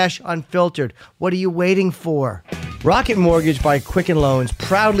 lyft.com/unfiltered. What are you waiting for? Rocket Mortgage by Quicken Loans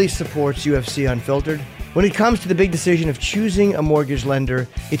proudly supports UFC Unfiltered. When it comes to the big decision of choosing a mortgage lender,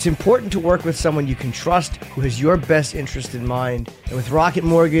 it's important to work with someone you can trust who has your best interest in mind. And with Rocket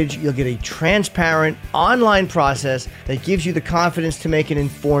Mortgage, you'll get a transparent online process that gives you the confidence to make an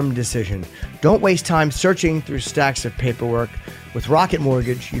informed decision. Don't waste time searching through stacks of paperwork. With Rocket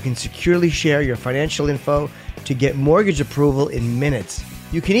Mortgage, you can securely share your financial info to get mortgage approval in minutes.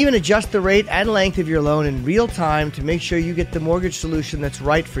 You can even adjust the rate and length of your loan in real time to make sure you get the mortgage solution that's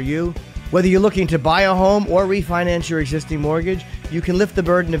right for you. Whether you're looking to buy a home or refinance your existing mortgage, you can lift the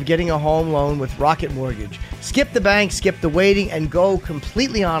burden of getting a home loan with Rocket Mortgage. Skip the bank, skip the waiting, and go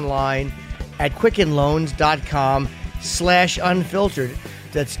completely online at quickenloans.com/unfiltered.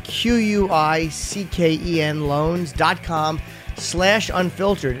 That's QUICKEN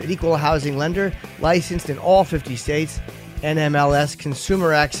loans.com/unfiltered. An equal housing lender, licensed in all 50 states. NMLS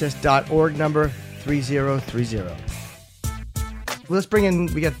consumeraccess.org number 3030. Well, let's bring in,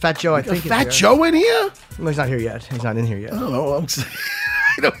 we got Fat Joe, I think. Fat Joe in here? No, he's not here yet. He's not in here yet. Oh,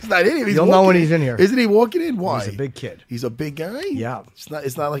 No, he's not in here. You'll know when he's in here. Isn't he walking in? Why? He's a big kid. He's a big guy? Yeah.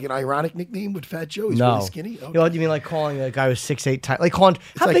 It's not like an ironic nickname with Fat Joe. He's No. really skinny. Okay. You know, you mean like calling a guy who's 6'8" tight? Like calling,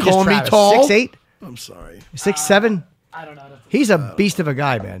 how like big calling is me Travis? tall? 6'8"? I'm sorry. 6'7"? I don't know. He's a beast of a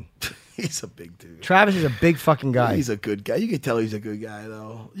guy, man. He's a big dude. Travis is a big fucking guy. He's a good guy. You can tell he's a good guy,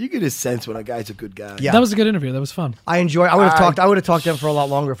 though. You get a sense when a guy's a good guy. Yeah. That was a good interview. That was fun. I enjoy. I would have talked. I would have talked to him for a lot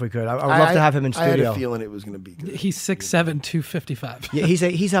longer if we could. I would love to have him in I had studio. a feeling it was going to be good. He's 6'7", 255. Yeah,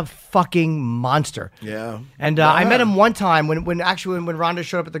 he's a fucking monster. Yeah. And I met him one time when Rhonda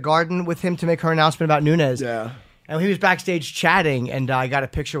showed up at the Garden with him to make her announcement about Nunes. Yeah. And he was backstage chatting, and I got a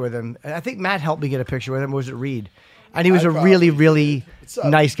picture with him. And I think Matt helped me get a picture with him. Or was it Reed? And he was a really, really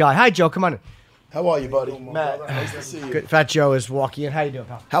nice guy. Hi, Joe. Come on in. How are you, buddy? Matt, nice to see you. Good. Fat Joe is walking in. How you doing,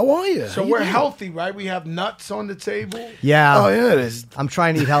 pal? How are you? So we're healthy, right? We have nuts on the table. Yeah. Oh, yeah, it is. I'm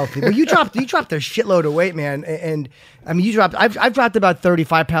trying to eat healthy. Well, you dropped a shitload of weight, man. And I mean, I've dropped about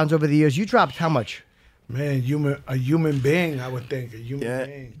 35 pounds over the years. You dropped how much? Man, a human being, I would think. A human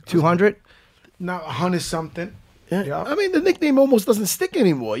being. 200? Not 100 something. Yeah. I mean, the nickname almost doesn't stick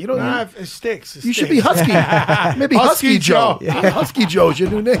anymore. You don't. Nah, it sticks. You should be Husky. Maybe Husky Joe. Yeah. Husky Joe's your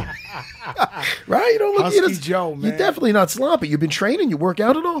new name. Right? You don't look Husky Joe, man. You're definitely not sloppy. You've been training. You work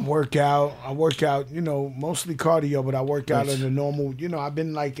out at all? I work out, mostly cardio, but I work out in the normal. I've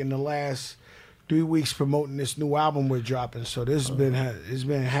been like in the last 3 weeks promoting this new album we're dropping. So this has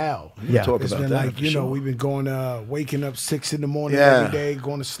been hell. Yeah. Talk It's about been that. like, we've been going waking up 6 a.m. Yeah. every day,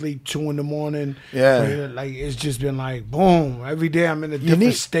 going to sleep 2 a.m. Yeah. Like it's just been like boom. Every day I'm in a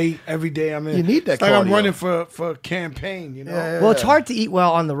different state. Every day I'm in. You need that It's like I'm cardio. running for a campaign. Yeah. Well, it's hard to eat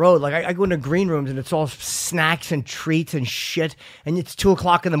well on the road. Like I go into green rooms and it's all snacks and treats and shit. And it's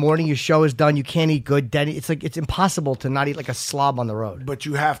 2:00 in the morning. Your show is done. You can't eat good. Then it's like it's impossible to not eat like a slob on the road. But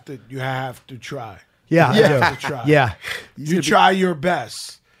you have to try. Yeah, You I have do. to try. Yeah. You try your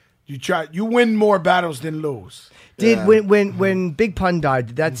best. You win more battles than lose. Did when Big Pun died,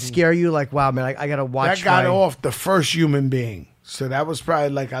 did that scare you? Like, wow, man, I gotta watch. That got off the first human being. So that was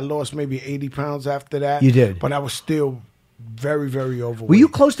probably like I lost maybe 80 pounds after that. You did. But I was still very, very overweight. Were you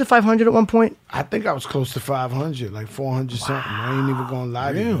close to 500 at one point? I think I was close to 500, like 400 something. I ain't even gonna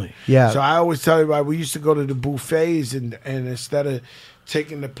lie to you. Yeah. So I always tell everybody we used to go to the buffets and instead of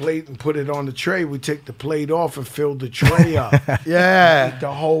taking the plate and put it on the tray, we take the plate off and fill the tray up. Yeah. Eat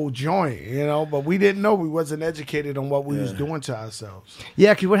the whole joint, but we didn't know. We wasn't educated on what we was doing to ourselves.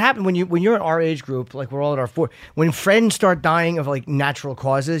 Yeah, because what happened when you're in our age group, like we're all at our 40s, when friends start dying of like natural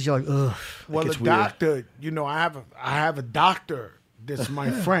causes, you're like, ugh. Well, the doctor, I have a doctor that's my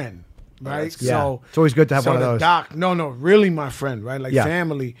friend, right? Yeah. So it's always good to have one of those. No, really my friend, right? Like Yeah.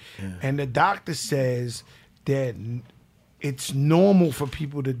 family. And the doctor says that it's normal for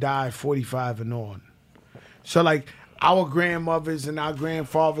people to die 45 and on. So like our grandmothers and our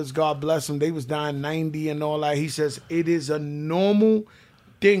grandfathers, God bless them, they was dying 90 and all that. He says it is a normal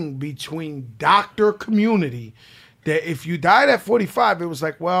thing between doctor community that if you died at 45, it was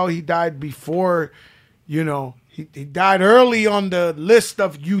like, well, he died before, he died early on the list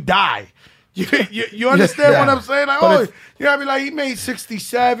of you die. You understand what I'm saying? Like, I mean, like he made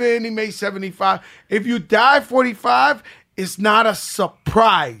 67, he made 75. If you die 45, it's not a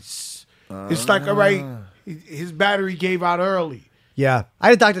surprise. It's like, all right, his battery gave out early. Yeah, I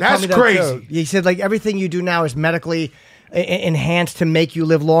had a doctor tell That's me that crazy. too. He said like everything you do now is medically enhanced to make you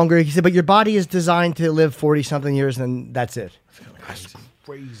live longer. He said, but your body is designed to live 40-something years, and that's it. That's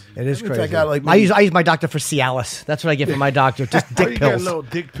crazy. It is crazy. I got, like, I use my doctor for Cialis. That's what I get from my doctor. Just You dick get a pills. little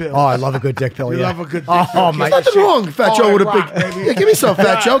dick pill. Oh, I love a good dick pill. You yeah. love a good dick Oh, pill. my There's nothing wrong, Fat Joe, with a rock, big. baby. Yeah, give me some,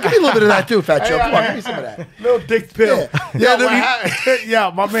 Fat Joe. Give me a little bit of that too, Fat Joe. Come on, give me some of that. Little dick pill.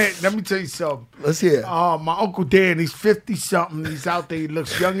 Yeah, My man, let me tell you something. Let's hear. My Uncle Dan, he's 50-something. He's out there. He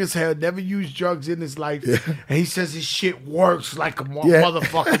looks young as hell. Never used drugs in his life. And he says his shit works like a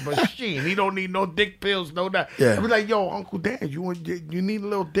motherfucking machine. He don't need no dick pills, no that. Yeah. I be like, yo, Uncle Dan, you need a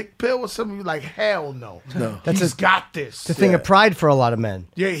little dick pill or something? You're like, hell no. He's got this. It's a thing of pride for a lot of men.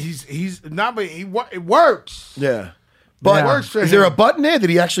 Yeah, he's not, but it works. Yeah. But It works for is there him. a button there?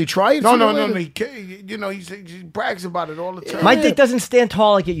 Did he actually try it? No. sooner or He, later? he brags about it all the time. My dick doesn't stand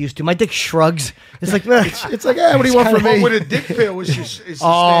tall like it used to. My dick shrugs. It's like, It's like, what do you want from But me? with a dick pill, it's just Oh, stands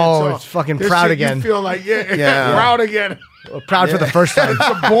off. it's fucking This proud shit, again. You feel like, Yeah. proud again. proud for the first time. It's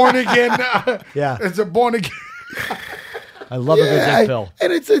a born again. Yeah. It's a born again. I love a good dick pill.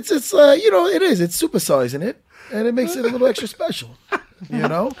 And it's it is. It's supersizing it, and it makes it a little extra special. We've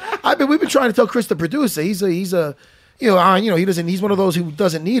been trying to tell Chris, the producer, he's a he doesn't. He's one of those who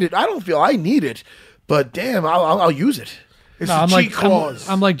doesn't need it. I don't feel I need it, but damn, I'll use it. It's No, a I'm cheat like clause.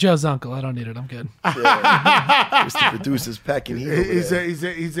 I'm like Joe's uncle. I don't need it. I'm good. Mr. Producer's packing heat over there.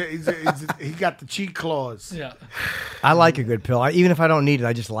 He got the cheat clause. Yeah. I like a good pill. Even if I don't need it,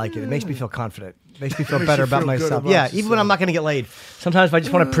 I just like it. It makes me feel confident. It makes me feel Makes better you about feel good myself. about Yeah, even when yourself. I'm not going to get laid. Sometimes if I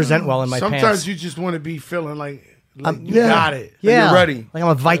just want to present well in my Sometimes pants. you just want to be feeling like you got it. Yeah, you're ready. Like I'm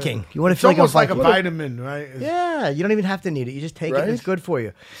a Viking. You want to It's feel almost like like a a Viking. vitamin, right? Yeah, you don't even have to need it. You just take it. Right? And it's good for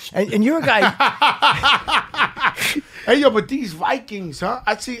you. And you're a guy. Hey, yo, but these Vikings, huh?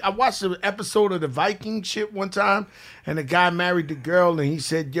 I watched an episode of the Viking shit one time, and the guy married the girl, and he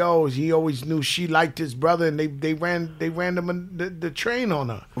said, yo, he always knew she liked his brother, and they ran them the train on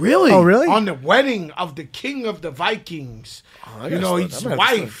her. Really? Oh, really? On the wedding of the king of the Vikings. I You gotta know, start- his I'm gonna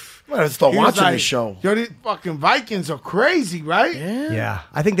have to wife. I'm gonna start He was watching like, this show. Yo, these fucking Vikings are crazy, right? Yeah,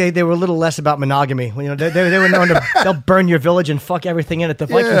 I think they were a little less about monogamy. You know, they were known to they'll burn your village and fuck everything in it. The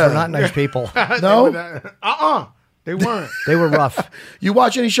Vikings Yeah. were not nice people. No? They weren't. They were rough. You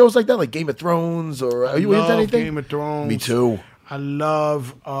watch any shows like that, like Game of Thrones, or are you into Love anything? Game of Thrones. Me too. I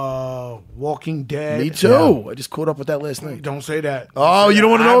love Walking Dead. Me too. I just caught up with that last night. Don't say that. Oh, you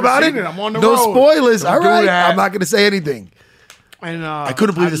don't want to I know haven't about seen it? I'm on the no road. spoilers. Don't All do right. that. I'm not going to say anything. And, I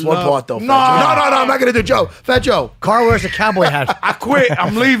couldn't believe this one love- part, though. No, Fat Joe. No, I'm not going to do Joe. Fat Joe. Carl wears a cowboy hat. I quit.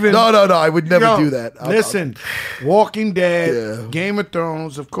 I'm leaving. No. I would never Yo, do that. Listen, Walking Dead, Yeah. Game of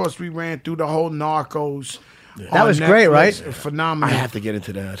Thrones. Of course, we ran through the whole Narcos. That was great, right? Phenomenal. I have to get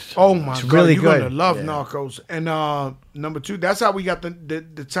into that. Oh my god, really you're good. gonna love Narcos. And number 2, that's how we got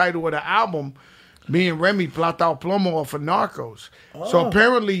the title of the album. Me and Remy Plata Plomo off of Narcos. So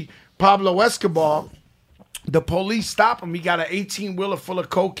apparently Pablo Escobar, the police stop him. He got an 18-wheeler full of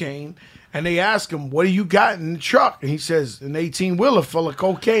cocaine. And they ask him, what do you got in the truck? And he says, an 18-wheeler full of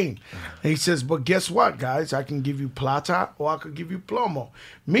cocaine. And he says, but guess what, guys? I can give you plata or I could give you plomo.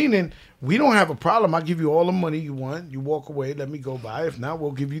 Meaning, we don't have a problem. I'll give you all the money you want. You walk away, let me go by. If not,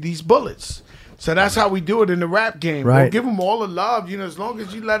 we'll give you these bullets. So that's how we do it in the rap game. Right. We'll give them all the love. You know, as long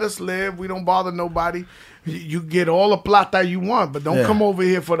as you let us live, we don't bother nobody. You get all the plata you want, but don't come over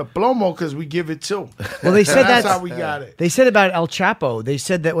here for the plomo because we give it too. Well, they said that's that's how we got it. They said about El Chapo. They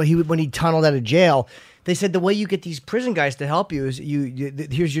said that when he tunneled out of jail, they said the way you get these prison guys to help you is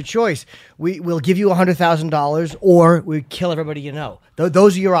here's your choice. We'll give you $100,000 or we kill everybody you know.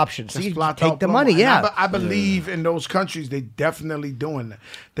 Those are your options. So That's you plata take the plomo. money. And Yeah. I believe in those countries, they definitely doing that.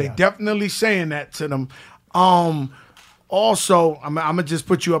 They definitely saying that to them. Also, I'm gonna just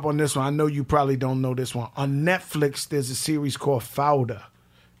put you up on this one. I know you probably don't know this one. On Netflix, there's a series called Fauda.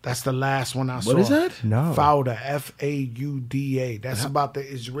 That's the last one I saw. What is that? No. Fauda, F-A-U-D-A. That's about the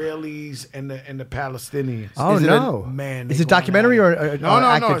Israelis and the Palestinians. Oh, Is it no. Man, Is they it documentary going or at it. an no?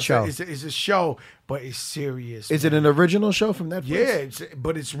 acted It's show? it's a show, but it's serious. Is it an original show from Netflix? Yeah,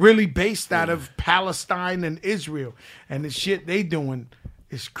 but it's really based out of Palestine and Israel, and the shit they doing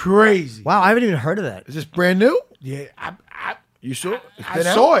is crazy. Wow, I haven't even heard of that. Is this brand new? Yeah, You saw it? It's I been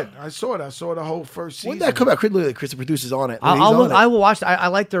out? saw it. I saw the whole first season. When did that come out? Chris, the producer's on it. He's I on it. will watch. I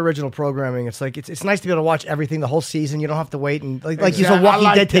like the original programming. It's like it's nice to be able to watch everything the whole season. You don't have to wait and like you Yeah, said, Walking I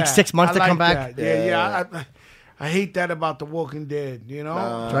like Dead takes that. 6 months I to like come back. that. Yeah. I hate that about The Walking Dead. You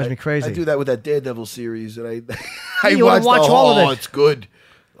know, Drives me crazy. I do that with that Daredevil series, and I You wanna watched watch the all of whole- it. It's good.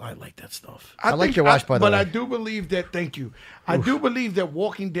 I like that stuff. I like your watch, by the but way. I do believe that. Thank you. I do believe that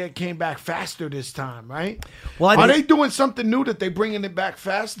Walking Dead came back faster this time, right? Well, Are they doing something new that they bringing it back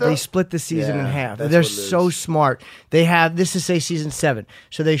faster? They split the season in Yeah, half. that's They're what it is. so smart. They have this is say season 7,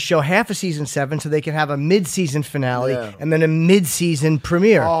 so they show half of season 7, so they can have a mid-season finale Yeah. and then a mid-season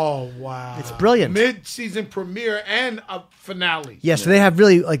premiere. Oh wow, It's brilliant. Mid-season premiere and a finale. Yeah, so they have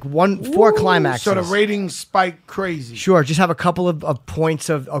really like 4 climaxes. So the ratings spike crazy. Sure, just have a couple of points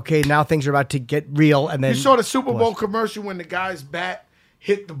of okay, now things are about to get real, and then You saw the Super Bowl commercial when the guy's bat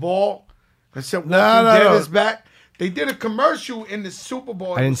hit the ball and said Walking No. Dead is back. They did a commercial in the Super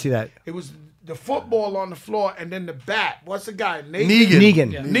Bowl. I didn't see that. It was the football on the floor and then the bat. What's the guy?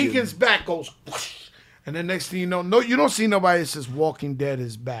 Negan. Yeah. Negan's bat goes whoosh. And then next thing you know, you don't see nobody that says Walking Dead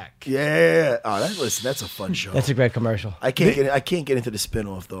is back. Yeah. Oh, listen, that's a fun show. That's a great commercial. I can't get into the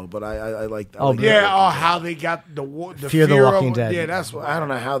spinoff though, but I like. Oh, like that. Yeah, how they got the Fear the Walking of, Dead. Yeah, that's what I don't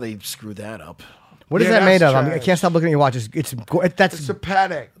know how they screwed that up. What is Yeah, that made that's of? I trash. can't stop looking at your watch. It's It's a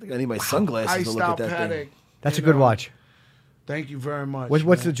paddock. I think I need my sunglasses to look Iced at out that paddock. thing. that's a You good know, watch. Thank you very much.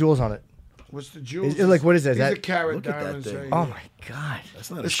 What's the man. jewels on it? What's the jewels? Is it like, what is that? Is These that- are carat Look at that diamonds. thing. right Oh here. my god,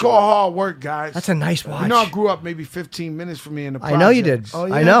 That's not a It's show. called hard work, guys. that's a nice watch. You know, I grew up maybe 15 minutes from me in the I know you did. projects. Oh,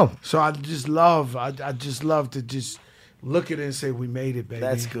 yeah? I know. So I just love to just look at it and say, "We made it, baby."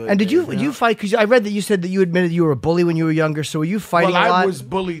 That's good. And did you fight? Because I read that you said that you admitted you were a bully when you were younger. So were you fighting Well, a lot? I was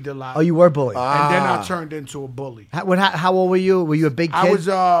bullied a lot. Oh, you were bullied. And then I turned into a bully. How old were you? Were you a big kid?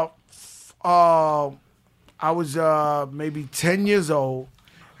 I was maybe 10 years old,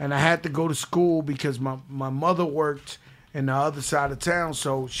 and I had to go to school because my mother worked in the other side of town,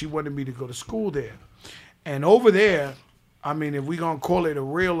 so she wanted me to go to school there. And over there, I mean, if we're going to call it a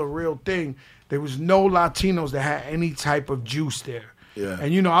real thing, there was no Latinos that had any type of juice there. Yeah.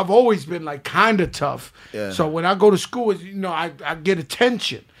 And, you know, I've always been, like, kind of tough. Yeah. So when I go to school, you know, I get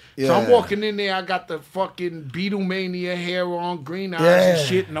attention. So I'm Yeah. walking in there, I got the fucking Beatlemania hair on, green eyes Yeah. and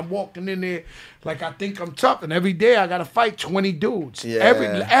shit, and I'm walking in there like I think I'm tough. And every day I got to fight 20 dudes. Yeah.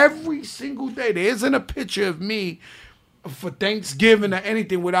 Every single day. There isn't a picture of me for Thanksgiving or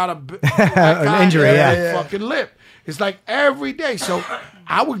anything without An injury, fucking lip. It's like every day. So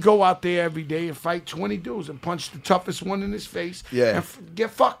I would go out there every day and fight 20 dudes and punch the toughest one in his face and get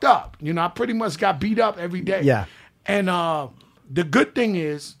fucked up. You know, I pretty much got beat up every day. Yeah. And the good thing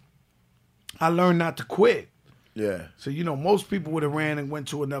is I learned not to quit. Yeah. So, you know, most people would have ran and went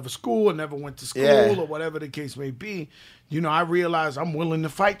to another school or never went to school or whatever the case may be. You know, I realized I'm willing to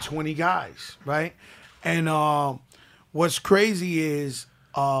fight 20 guys, right? And what's crazy is,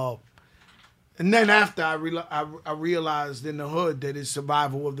 and then after I realized in the hood that it's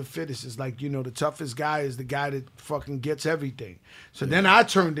survival of the fittest. It's like, you know, the toughest guy is the guy that fucking gets everything. So then I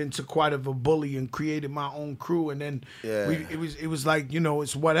turned into quite of a bully and created my own crew. And then it was like, you know,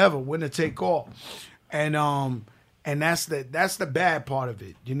 it's whatever, winner take all. And that's the bad part of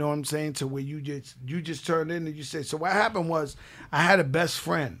it. You know what I'm saying? To where you just turned in and you said, so what happened was I had a best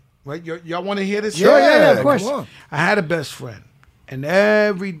friend, right? Y'all want to hear this? Yeah, of course. I had a best friend. And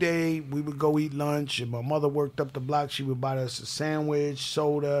every day we would go eat lunch, and my mother worked up the block. She would buy us a sandwich,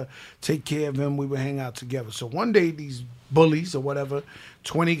 soda, take care of him. We would hang out together. So one day these bullies or whatever,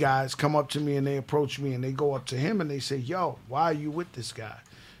 20 guys come up to me and they approach me and they go up to him and they say, yo, why are you with this guy?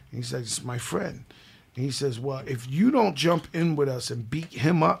 And he says, it's my friend. And he says, well, if you don't jump in with us and beat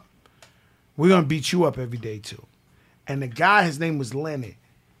him up, we're going to beat you up every day too. And the guy, his name was Lenny.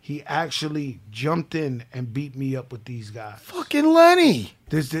 He actually jumped in and beat me up with these guys. Fucking Lenny.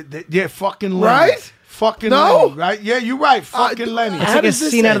 Fucking Lenny. Right? Fucking No? Lenny, right? Yeah, you're right. Fucking Lenny. It's like a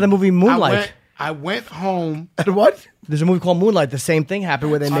scene out of the movie Moonlight. I went home. And what? There's a movie called Moonlight. The same thing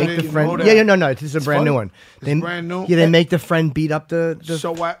happened where they make the didn't know friend. that. Yeah, no. This is a brand new one. It's brand new? Yeah, they make the friend beat up the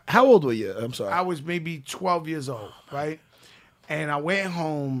So what? How old were you? I'm sorry. I was maybe 12 years old, right? And I went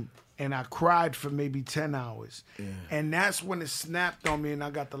home and I cried for maybe 10 hours. Yeah. And that's when it snapped on me and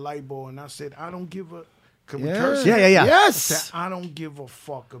I got the light bulb and I said, I don't give a... Can we curse? Yeah. Yes. I said, I don't give a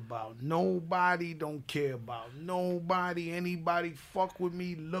fuck about nobody, don't care about nobody, anybody fuck with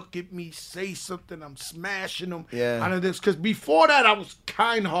me, look at me, say something, I'm smashing them. Yeah. Out of this. Because before that, I was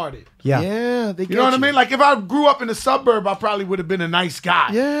kind-hearted. Yeah. Yeah. They You know what I mean? Like, if I grew up in a suburb, I probably would have been a nice guy.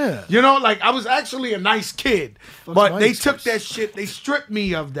 Yeah. You know, like, I was actually a nice kid. But they nice took kids. that shit, they stripped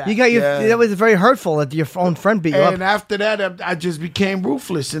me of that. You got that was very hurtful that your own friend beat you And up. after that, I just became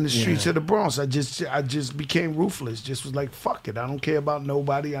ruthless in the streets of the Bronx. I just became ruthless. Just was like, fuck it. I don't care about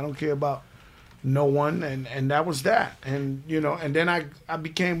nobody. I don't care about no one. And that was that. And, you know, and then I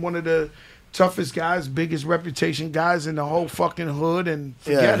became one of the toughest guys, biggest reputation guys in the whole fucking hood, and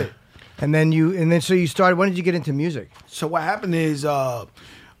forget it. And then so you started. When did you get into music? So what happened is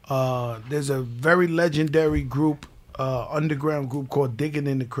there's a very legendary group, underground group called Digging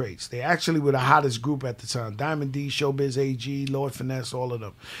in the Crates. They actually were the hottest group at the time. Diamond D, Showbiz AG, Lord Finesse, all of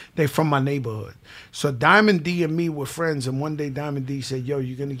them. They from my neighborhood. So Diamond D and me were friends, and one day Diamond D said, yo,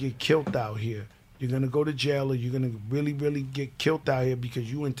 you're going to get killed out here. You're going to go to jail, or you're going to really, really get killed out here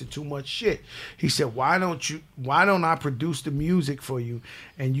because you into too much shit. He said, why don't I produce the music for you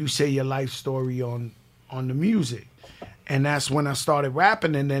and you say your life story on the music? And that's when I started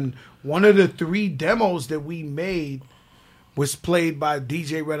rapping. And then one of the 3 demos that we made was played by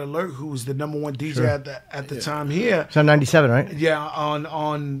DJ Red Alert, who was the #1 DJ at the time here. It's on 97, right? Yeah,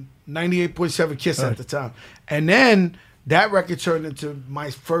 on 98.7 Kiss at the time. And then that record turned into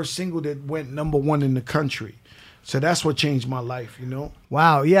my first single that went #1 in the country. So that's what changed my life, you know?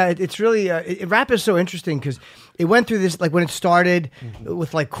 Wow, yeah, it's really rap is so interesting because it went through this, like when it started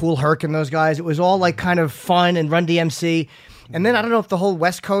with like Kool Herc and those guys, it was all like kind of fun and Run DMC, and then I don't know if the whole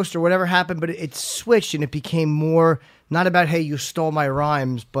West Coast or whatever happened, but it switched and it became more not about, hey, you stole my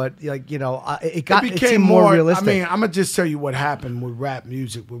rhymes, but like, you know, it seemed more realistic. I mean, I'm gonna just tell you what happened with rap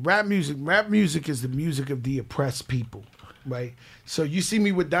music. With rap music is the music of the oppressed people, right? So you see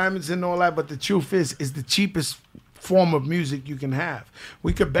me with diamonds and all that, but the truth is the cheapest form of music you can have.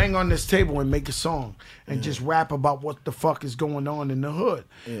 We could bang on this table and make a song and just rap about what the fuck is going on in the hood.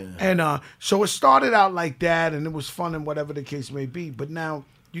 Yeah. And so it started out like that, and it was fun and whatever the case may be. But now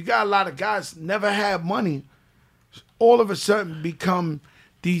you got a lot of guys never had money, all of a sudden become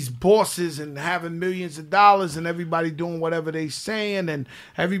these bosses and having millions of dollars, and everybody doing whatever they saying, and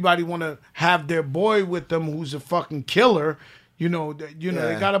everybody want to have their boy with them who's a fucking killer. You know,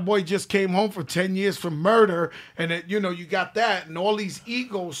 they got a boy just came home for 10 years for murder, and it, you got that, and all these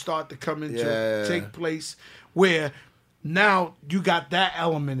egos start to come into take place, where now you got that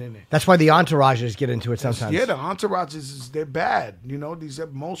element in it. That's why the entourages get into it sometimes. Yeah, the entourages they're bad.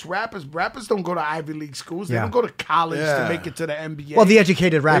 Most rappers don't go to Ivy League schools. They don't go to college to make it to the NBA. Well, the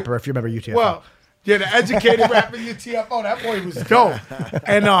educated rapper, if you remember UTFO. Well, yeah, the educated rapper UTFO. That boy was dope,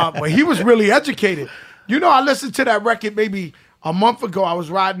 and but he was really educated. I listened to that record maybe a month ago. I was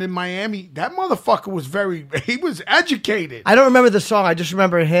riding in Miami. That motherfucker was he was educated. I don't remember the song. I just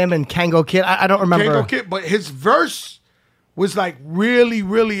remember him and Kango Kid. I don't remember. Kango Kid, but his verse was like really,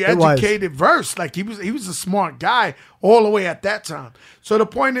 really educated verse. Like he was a smart guy all the way at that time. So the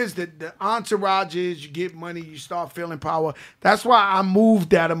point is that the entourage is, you get money, you start feeling power. That's why I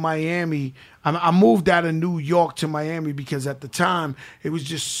moved out of Miami. I moved out of New York to Miami, because at the time it was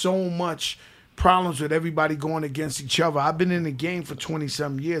just so much problems with everybody going against each other. I've been in the game for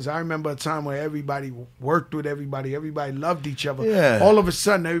 20-some years. I remember a time where everybody worked with everybody. Everybody loved each other. Yeah. All of a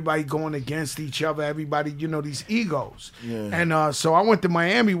sudden, everybody going against each other. Everybody, these egos. Yeah. And so I went to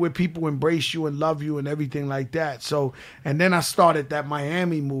Miami where people embrace you and love you and everything like that. So, and then I started that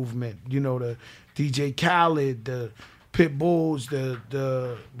Miami movement. The DJ Khaled, the Pit Bulls,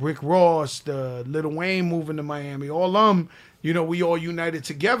 the Rick Ross, the Lil Wayne moving to Miami. All we all united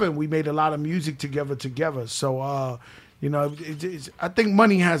together, and we made a lot of music together. So, I think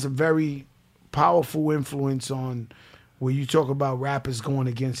money has a very powerful influence on where you talk about rappers going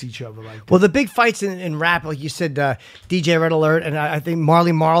against each other like that. Well, the big fights in rap, like you said, DJ Red Alert, and I think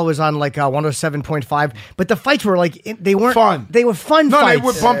Marley Marl was on like 107.5, but the fights were like, they weren't fun. They were fun no, fights. They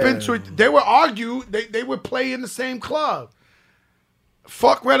would bump into it. They would argue. They would play in the same club.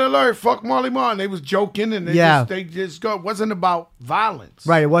 Fuck Red Alert, fuck Marley Marl. They was joking, and they just go. It wasn't about violence,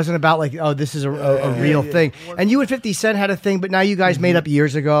 right? It wasn't about like, oh, this is a real thing. And you and 50 Cent had a thing, but now you guys made up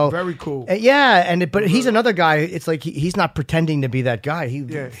years ago. Very cool. But he's another guy. It's like he's not pretending to be that guy. He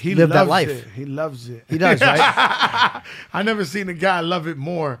lived that life. He loves it. He does, right? I never seen a guy love it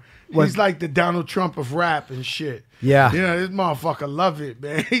more. He's like the Donald Trump of rap and shit. Yeah. This motherfucker love it,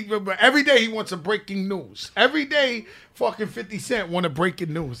 man. Every day he wants a breaking news. Every day fucking 50 Cent want a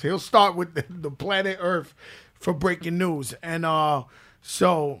breaking news. He'll start with the planet Earth for breaking news. And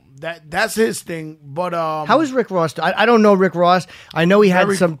so that's his thing. But how is Rick Ross? I don't know Rick Ross. I know he had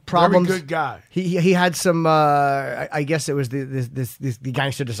some problems. Very good guy. He had some. I guess it was the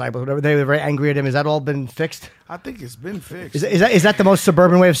gangster disciples. Whatever. They were very angry at him. Has that all been fixed? I think it's been fixed. Is that the most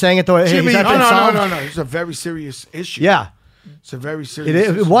suburban way of saying it? Though, Jimmy, no. It's a very serious issue. Yeah. It's a very serious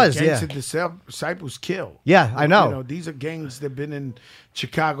issue. It was, Gangs and disciples kill. Yeah, I know. These are gangs that have been in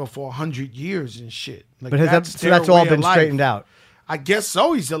Chicago for 100 years and shit. Like, but that's all been straightened out. I guess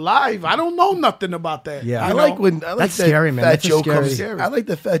so. He's alive. I don't know nothing about that. Yeah, I like that's scary, man. Fat Joe comes in. I like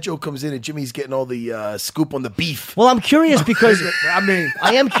that Fat Joe comes in and Jimmy's getting all the scoop on the beef. Well, I'm curious because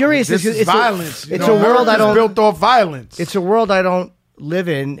I am curious. This is violence. It's a world I don't built off violence. It's a world I don't live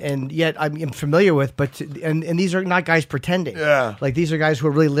in, and yet I'm familiar with. But and these are not guys pretending. Yeah, like these are guys who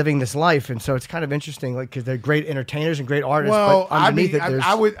are really living this life, and so it's kind of interesting, like because they're great entertainers and great artists. Well, but underneath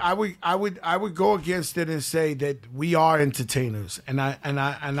I would go against it and say that we are entertainers, and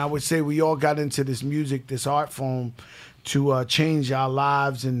I would say we all got into this music, this art form, to change our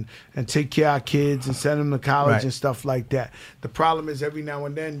lives and take care of our kids and send them to college and stuff like that. The problem is every now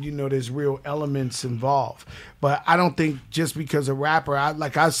and then, there's real elements involved. But I don't think just because a rapper,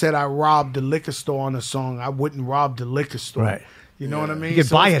 like I said, I robbed the liquor store on a song, I wouldn't rob the liquor store. Right. You know what I mean? You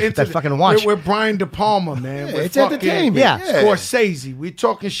could buy it with that fucking watch. We're Brian De Palma, man. Yeah, it's entertainment. Yeah. Scorsese. We're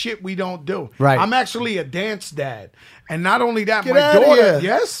talking shit we don't do. Right. I'm actually a dance dad. And not only that, Get my outta daughter. here.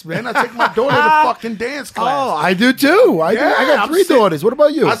 Yes, man. I take my daughter to fucking dance class. Oh, I do too. I got three daughters. What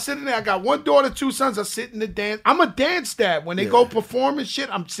about you? I sit in there. I got one daughter, two sons. I sit in the dance. I'm a dance dad. When they go perform and shit,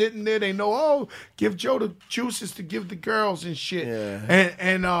 I'm sitting there. They know, give Joe the juices to give the girls and shit. Yeah.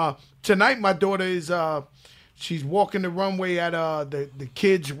 And tonight my daughter is she's walking the runway at the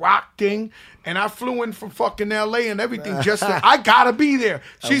kids rock thing, and I flew in from fucking LA and everything just to, I gotta be there.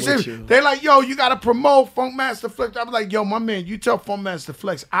 She said, they're like, yo, you gotta promote Funkmaster Flex. I was like, yo, my man, you tell Funkmaster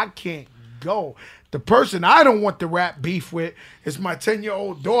Flex I can't go. The person I don't want the rap beef with is my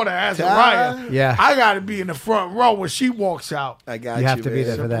 10-year-old daughter, Azariah. Yeah. I got to be in the front row when she walks out. I got you. You have to be man.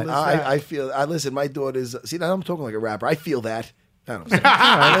 there for that. I feel. Listen, my daughter's. See, now I'm talking like a rapper. I feel that. I don't know.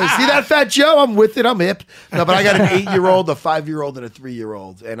 See that Fat Joe? I'm with it. I'm hip. No, but I got an 8-year-old, a 5-year-old, and a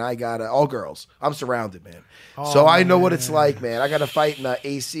 3-year-old, and I got all girls. I'm surrounded, man. So I know what it's like, man. I got to fight in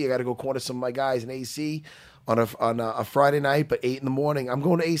AC. I got to go corner some of my guys in AC. On a Friday night, but 8 in the morning. I'm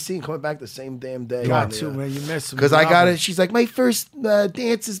going to AC and coming back the same damn day. Got to, man. You missed because I got it. She's like, my first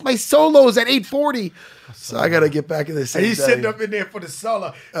dance is my solo's at 8:40, so I got to get back in the same. And he's day. sitting up in there for the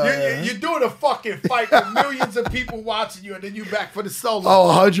solo. You're doing a fucking fight with millions of people watching you, and then you back for the solo.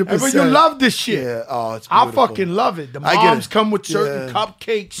 Oh, 100%. But you love this shit. Yeah. Oh, it's I beautiful. fucking love it. The I get moms it. come with certain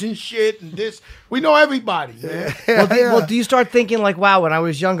cupcakes and shit, and this. We know everybody, man. Well, do you start thinking like, wow, when I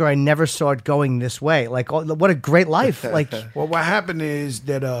was younger, I never saw it going this way? Like, oh, what a great life! Like, Well, what happened is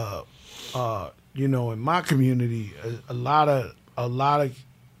that you know, in my community, a lot of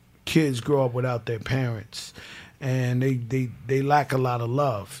kids grow up without their parents, and they lack a lot of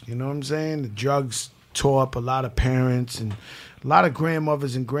love. You know what I'm saying? The drugs tore up a lot of parents, and a lot of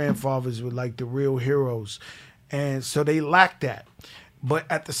grandmothers and grandfathers were like the real heroes, and so they lack that. But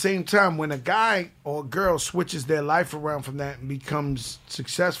at the same time, when a guy or a girl switches their life around from that and becomes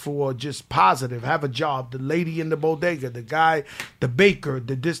successful or just positive, have a job, the lady in the bodega, the guy, the baker,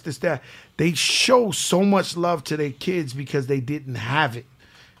 the this, that, they show so much love to their kids because they didn't have it.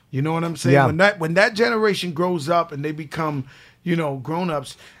 You know what I'm saying? Yeah. When that generation grows up and they become, you know,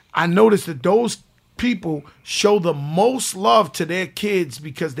 grown-ups, I noticed that those people show the most love to their kids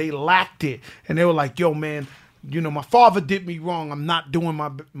because they lacked it. And they were like, yo, man, you know, my father did me wrong. I'm not doing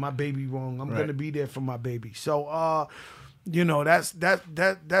my baby wrong. I'm gonna be there for my baby. So, you know,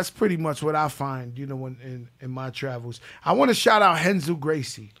 that's pretty much what I find. You know, in my travels, I want to shout out Renzo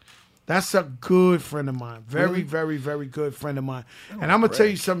Gracie. That's a good friend of mine. Very, very, very good friend of mine. And I'm gonna tell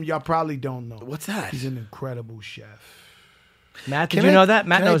you something y'all probably don't know. What's that? He's an incredible chef. Matt, did you know that?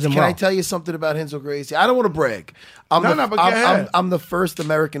 Matt knows him well. Can I tell you something about Renzo Gracie? I don't want to brag. But go ahead. I'm the first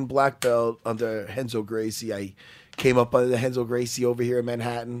American black belt under Renzo Gracie. I came up under Renzo Gracie over here in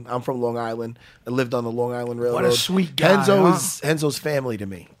Manhattan. I'm from Long Island. I lived on the Long Island Railroad. What a sweet guy. Renzo's family to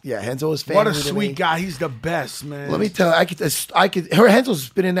me. Yeah, Renzo's family. What a sweet guy. He's the best, man. Let me tell you, Renzo's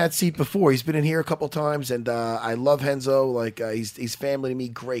been in that seat before. He's been in here a couple times, and I love Renzo. Like he's family to me.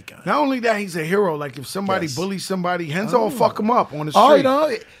 Great guy. Not only that, he's a hero. Like if somebody bullies somebody, Renzo will fuck him up on the street. Oh, you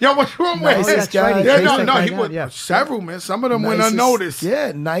know, yo, what's wrong with him? Nicest guy. Yeah, he was several, man. Some of them went unnoticed.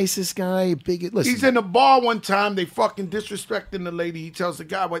 Yeah, nicest guy. Big. Listen, he's in the bar one time. They fucking disrespecting the lady. He tells the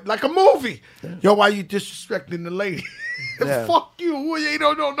guy, like a movie. Yeah. Yo, why you disrespecting the lady? Yeah. Fuck you. You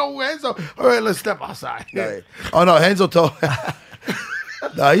don't know Renzo. All right, let's step outside. Right. Oh, no, Renzo told...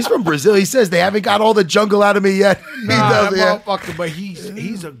 No, he's from Brazil. He says they haven't got all the jungle out of me yet. That motherfucker, but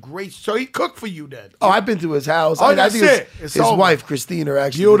he's a great... So he cooked for you then? Oh, I've been to his house. Oh, I think it. His wife, Christina,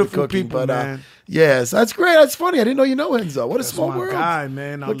 actually beautiful cooking, people, man. Yes, that's great. That's funny. I didn't know you know Enzo. What a small world. Guy,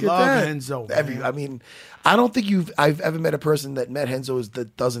 man. Look I love that. Enzo. Man. I mean, I don't think I've ever met a person that met Enzo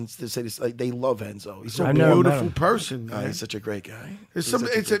that doesn't say this, like they love Enzo. He's so a beautiful person. Man. He's such a great guy.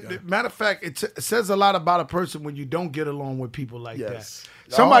 Matter of fact, it says a lot about a person when you don't get along with people like that. Oh,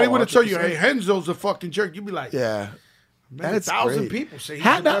 Somebody would have told you, "Hey, Enzo's a fucking jerk." You'd be like, "Yeah." Man, that's 1,000 great. people say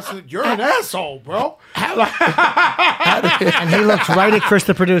you're an asshole, bro. And he looks right at Chris,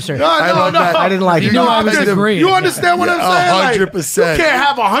 the producer. No. I didn't like it. I was agreeing. You understand what I'm saying? 100%. You can't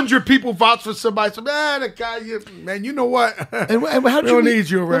have 100 people vouch for somebody. So, man, the guy, man, you know what? And how'd you need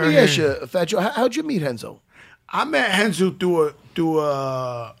you around Let me here. ask you, Fat Joe, how'd you meet Enzo? I met Enzo through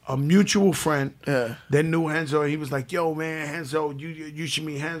a mutual friend that knew Enzo, and he was like, "Yo, man, Enzo, you should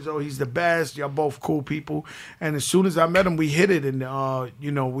meet Enzo. He's the best. Y'all both cool people." And as soon as I met him, we hit it, and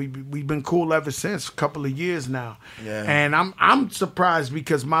we've been cool ever since. A couple of years now, and I'm surprised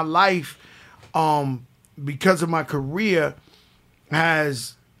because my life, because of my career,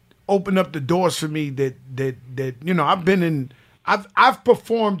 has opened up the doors for me that I've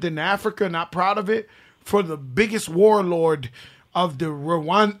performed in Africa, not proud of it, for the biggest warlord of the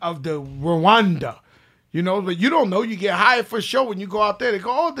Rwanda. You know, but you don't know. You get hired for a show when you go out there. They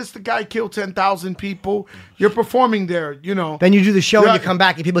go, "Oh, this the guy killed 10,000 people." You're performing there, you know. Then you do the show and you come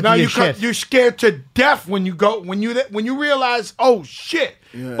back and people give you shit. You're scared to death when you go when you realize, oh shit.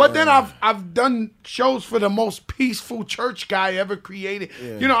 But then I've done shows for the most peaceful church guy ever created.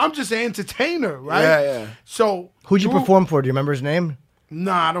 You know, I'm just an entertainer, right? Yeah. So Who'd you perform for? Do you remember his name?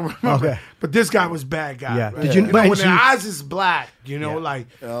 Nah, I don't remember. Okay. But this guy was bad guy. Yeah. Right? Did you- know, but when so their you- eyes is black, like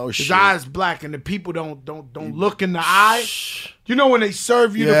his shit. eyes black, and the people don't look in the eye. You know when they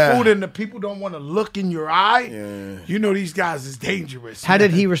serve you the food and the people don't want to look in your eye. You know these guys is dangerous. How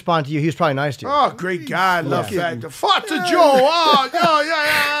did he respond to you? He was probably nice to you. Oh, great guy. Love Factor. Fuck to Joe. Oh,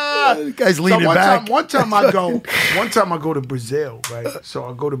 yeah. The guy's leaning back. One time I go to Brazil, right? So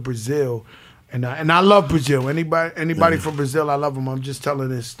I go to Brazil, and I love Brazil. Anybody from Brazil, I love them. I'm just telling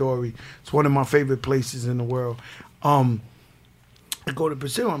this story. It's one of my favorite places in the world. I go to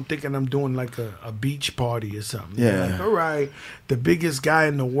Brazil, I'm thinking I'm doing like a beach party or something. Yeah. They're like, all right, the biggest guy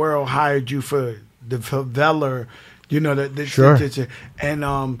in the world hired you for the favela, Sure.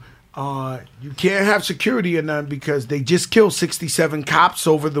 and you can't have security or nothing because they just killed 67 cops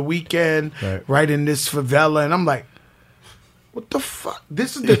over the weekend right in this favela. And I'm like, what the fuck?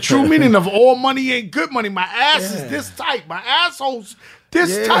 This is the true meaning of all money ain't good money. My ass is this tight. My asshole's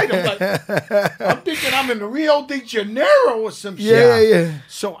this tight. I'm like, I'm thinking I'm in Rio de Janeiro or some shit. Yeah.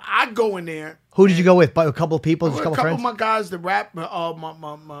 So I go in there. Who did you go with? A couple of people? Just A a couple couple of friends? my guys, the rap, my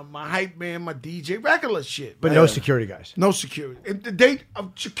hype man, my DJ, regular shit. But man. no security guys. No security.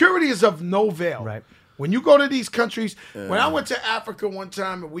 Security is of no avail. Right. When you go to these countries, when I went to Africa one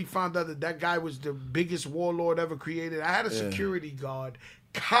time and we found out that guy was the biggest warlord ever created, I had a security guard,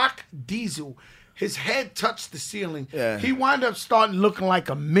 Cock Diesel. His head touched the ceiling. Yeah. He wound up starting looking like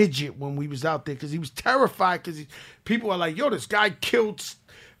a midget when we was out there because he was terrified because people are like, yo, this guy killed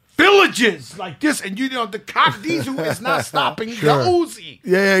villages like this. And the Cock Diesel is not stopping the Uzi.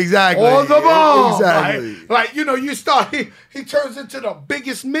 Yeah, exactly. Or the bomb. Exactly. Like you start, he turns into the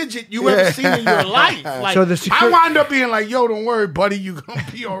biggest midget you ever seen in your life. Like, So the I wind up being like, yo, don't worry, buddy, you going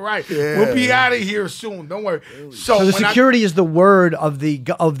to be all right. We'll be out of here soon. Don't worry. So the security is the word of the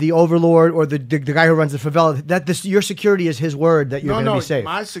overlord or the guy who runs the favela. Your security is his word that you're going to be safe.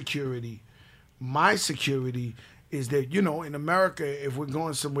 My security is that, in America, if we're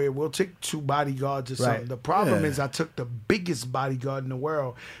going somewhere, we'll take 2 bodyguards or something. Right. The problem is I took the biggest bodyguard in the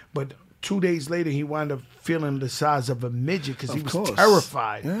world, but 2 days later, he wound up feeling the size of a midget because he was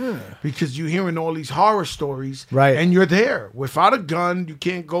terrified. Yeah. Because you're hearing all these horror stories, right? And you're there without a gun. You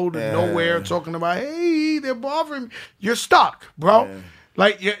can't go to nowhere talking about, hey, they're bothering me. You're stuck, bro. Yeah.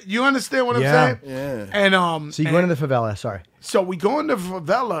 Like, you understand what I'm saying? Yeah. And so you go into the favela. Sorry. So we go into the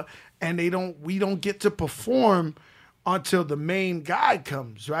favela, and we don't get to perform until the main guy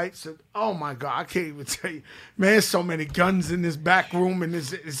comes, right? So, oh my God, I can't even tell you, man. There's so many guns in this back room, and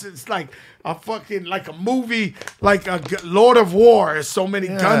it's like a fucking like a movie, like a Lord of War. There's so many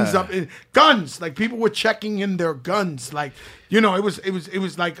guns up, guns. Like people were checking in their guns, like it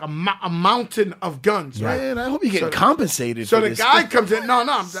was like a mountain of guns, right? Man, I hope you get compensated. So for the this. guy comes in. No,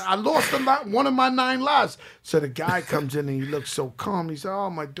 I lost one of my 9 lives. So the guy comes in and he looks so calm. He said, "Oh,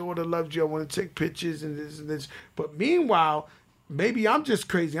 my daughter loved you. I want to take pictures and this and this." But meanwhile, maybe I'm just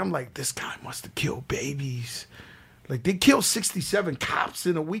crazy. I'm like, this guy must have killed babies. Like they killed 67 cops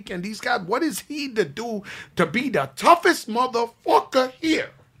in a weekend. These guys, what is he to do to be the toughest motherfucker here?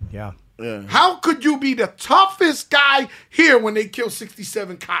 Yeah. How could you be the toughest guy here when they killed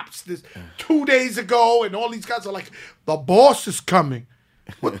 67 cops this 2 days ago? And all these guys are like, the boss is coming.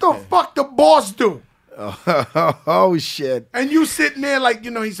 What the fuck the boss do? Oh shit! And you sitting there like,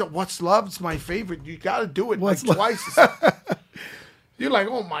 he said, "What's Love? It's my favorite. You got to do it twice." You're like,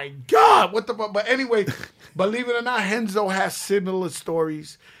 "Oh my God, what the fuck?" But anyway, believe it or not, Henzo has similar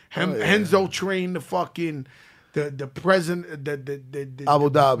stories. Henzo trained the fucking the president, the Abu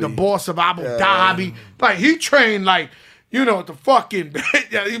Dhabi, the boss of Abu Dhabi. Like he trained the fucking,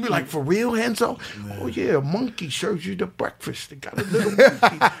 he'd be like, for real, Henzo? Oh, yeah, a monkey serves you the breakfast. They got a little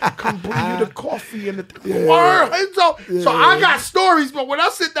monkey. Come bring you the coffee and the word, Henzo. So I got stories, but when I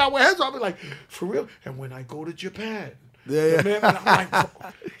sit down with Henzo, I'll be like, for real? And when I go to Japan, man, I'm like,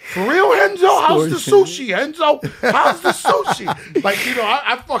 for real, Henzo? How's the sushi, Henzo? How's the sushi? Like,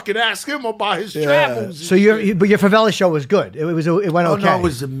 I fucking ask him about his travels. So but your favela show was good. It went okay. No, it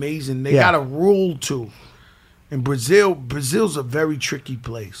was amazing. They got a rule too. In Brazil's a very tricky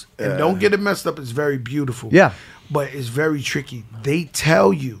place. And don't get it messed up, it's very beautiful. Yeah. But it's very tricky. They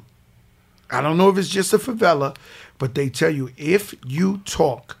tell you, I don't know if it's just a favela, but they tell you if you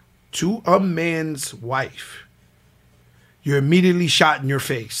talk to a man's wife, you're immediately shot in your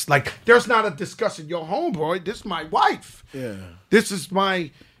face. Like, there's not a discussion. Yo, homeboy, this is my wife. Yeah. They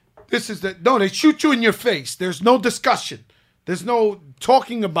shoot you in your face. There's no discussion. There's no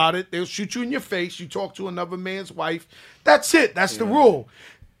talking about it. They'll shoot you in your face. You talk to another man's wife. That's it. That's the rule.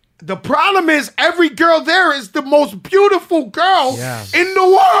 The problem is every girl there is the most beautiful girl Yeah. in the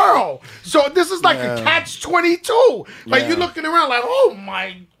world. So this is like a catch-22. Like you're looking around like, oh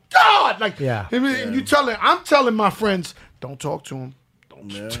my God. Like and you I'm telling my friends, don't talk to him.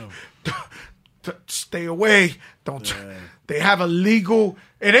 Stay away. Don't. They have a legal.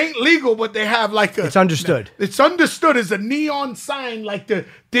 It ain't legal, but they have like a. It's understood. It's understood as a neon sign, like the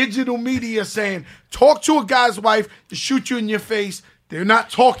digital media saying, "Talk to a guy's wife to shoot you in your face." They're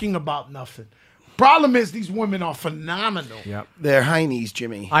not talking about nothing. Problem is, these women are phenomenal. Yep. They're heinies,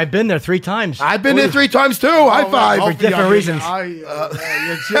 Jimmy. I've been there 3 times. I've been there 3 times too. High five. For different reasons.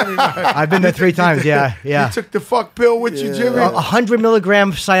 I've been there 3 times. Yeah. You took the fuck pill with you, Jimmy. 100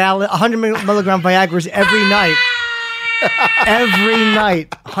 milligram Cialis, 100 milligram Viagra's every night. Every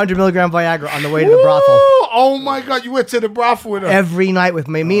night, 100 milligram Viagra on the way to the brothel. Oh my God, you went to the brothel with her. Every night with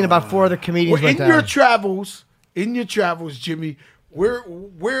me. Me and about 4 other comedians went in down. your travels, Jimmy,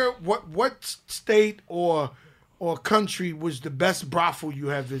 what state or country was the best brothel you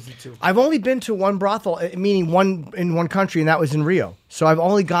have visited? I've only been to one brothel, meaning one in one country, and that was in Rio. So I've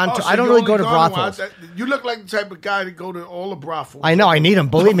only gone to. So I don't really go to brothels. You look like the type of guy to go to all the brothels. I know, I need them,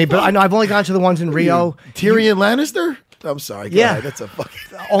 believe me. But I know I've only gone to the ones in Rio. Tyrion Lannister? I'm sorry. Yeah, that's a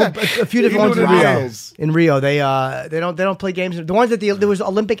fucking. A few different ones in Rio. In Rio, they don't play games. The ones that there was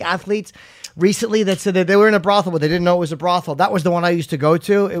Olympic athletes recently that said that they were in a brothel, but they didn't know it was a brothel. That was the one I used to go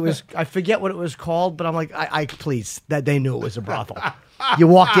to. It was I forget what it was called, but I'm like, I please that they knew it was a brothel. You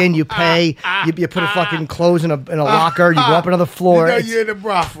walk in, you pay, you put a fucking clothes in a locker, you go up another floor. You know you're in a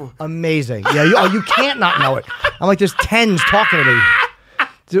brothel. Amazing. Yeah, you can't not know it. I'm like, there's 10s talking to me.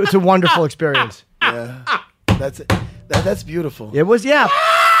 It's a wonderful experience. Yeah, that's beautiful. It was, yeah.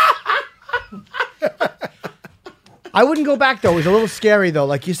 I wouldn't go back though. It was a little scary though.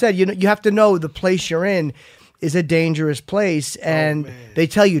 Like you said, you have to know the place you're in is a dangerous place, and they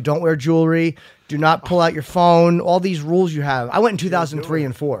tell you don't wear jewelry, do not pull out your phone. All these rules you have. I went in 2003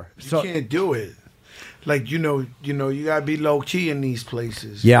 and 4. So you can't do it. Like you gotta be low key in these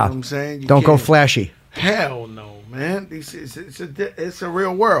places. Yeah, you know what I'm saying don't go flashy. Hell no, man. It's a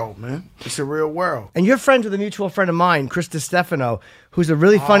real world, man. It's a real world. And you're friends with a mutual friend of mine, Chris DiStefano, who's a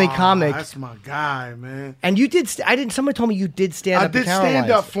really funny comic. That's my guy, man. And you did. Somebody told me you did stand up. I did stand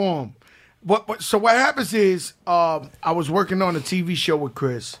up for him. So what happens is, I was working on a TV show with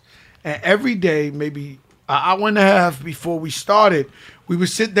Chris, and every day, maybe an hour and a half before we started, we would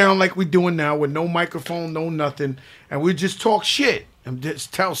sit down like we're doing now with no microphone, no nothing, and we'd just talk shit and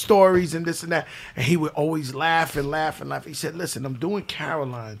just tell stories and this and that. And he would always laugh and laugh and laugh. He said, listen, I'm doing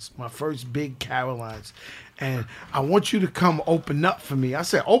Caroline's, my first big Caroline's, and I want you to come open up for me. I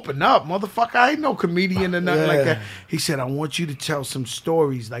said, open up, motherfucker. I ain't no comedian or nothing like that. He said, I want you to tell some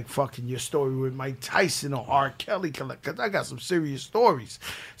stories, like fucking your story with Mike Tyson or R. Kelly, because I got some serious stories.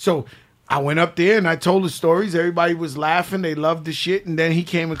 So I went up there and I told the stories. Everybody was laughing. They loved the shit. And then he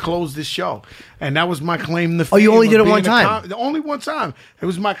came and closed the show. And that was my claim to fame. Oh, you only did it one time? The only one time. It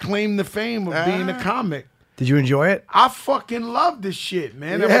was my claim to fame of being a comic. Did you enjoy it? I fucking love this shit,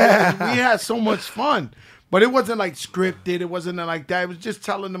 man. Yeah. We had so much fun. But it wasn't like scripted. It wasn't like that. It was just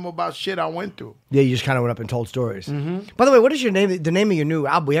telling them about shit I went through. Yeah, you just kind of went up and told stories. Mm-hmm. By the way, what is your name? The name of your new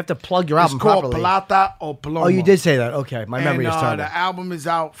album? We have to plug your album properly. It's called Plata o Plomo. Oh, you did say that. Okay, my memory is terrible. The album is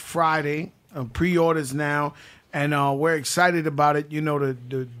out Friday. Pre-orders now, and we're excited about it. You know,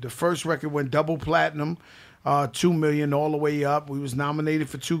 the first record went double platinum, 2 million all the way up. We was nominated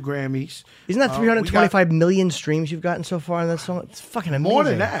for 2 Grammys. Isn't that 325 million streams you've gotten so far on that song? It's fucking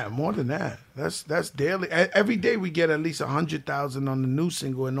amazing. More than that. That's daily. Every day we get at least 100,000 on the new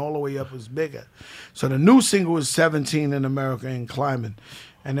single, and all the way up is bigger. So the new single is 17 in America and climbing.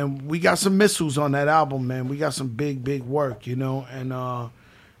 And then we got some missiles on that album, man. We got some big work,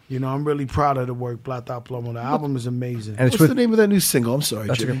 and I'm really proud of the work, Plata Plomo. The album is amazing. And what's the name of that new single? I'm sorry,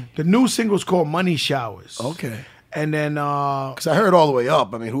 Jimmy. The new single is called Money Showers. Okay. And then... Because I heard All the Way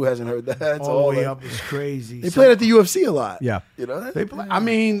Up. I mean, who hasn't heard that? It's All the Way Up is crazy. They played at the UFC a lot. Yeah. You know that? They play, I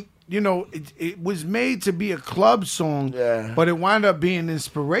mean, it was made to be a club song, but it wound up being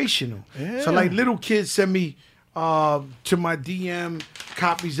inspirational. Yeah. So, like, little kids send me to my DM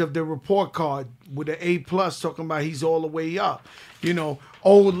copies of the report card with an A+ talking about he's all the way up.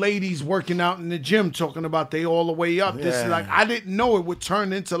 Old ladies working out in the gym talking about they all the way up. Yeah. This is like, I didn't know it would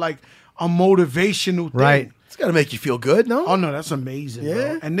turn into like a motivational thing. Right. It's got to make you feel good, no? Oh, no, that's amazing, yeah.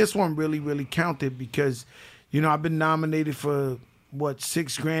 bro. And this one really counted because, I've been nominated for,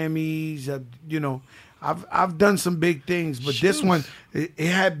 6 Grammys. I've done some big things, but this one, it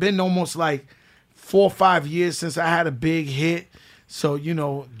had been almost like 4 or 5 years since I had a big hit. So,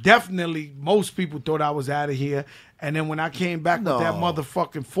 definitely most people thought I was out of here. And then when I came back with that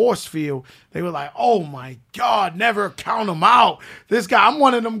motherfucking force field, they were like, "Oh my God, never count him out." This guy, I'm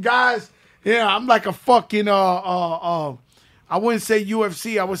one of them guys. Yeah, I'm like a fucking I wouldn't say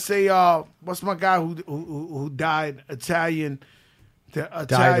UFC. I would say what's my guy who died? Italian.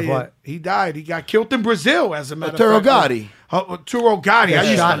 Died of what? He died. He got killed in Brazil, as a matter of Arturo fact. Gotti. Arturo Gotti. I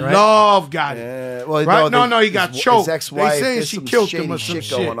used shot, to right? love Gotti. Yeah, well, right? No, he got choked. His ex-wife, they saying there's she some killed shady him or some shit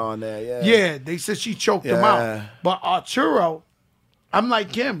shit going on there. Yeah, they said she choked him out. But Arturo, I'm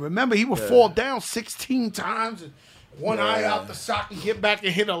like him. Remember, he would fall down 16 times and one eye out the socket, get back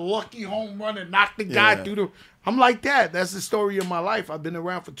and hit a lucky home run and knock the guy through the. I'm like that. That's the story of my life. I've been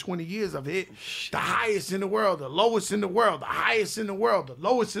around for 20 years. I've hit the highest in the world, the lowest in the world, the highest in the world, the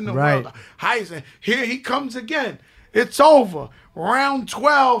lowest in the world, the highest. And here he comes again. It's over. Round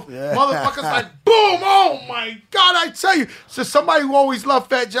 12. Motherfuckers like, boom. Oh, my God, I tell you. So somebody who always loved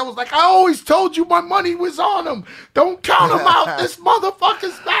Fat Joe was like, I always told you my money was on him. Don't count him out. This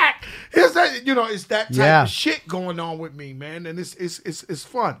motherfucker's back. It's that type of shit going on with me, man. And it's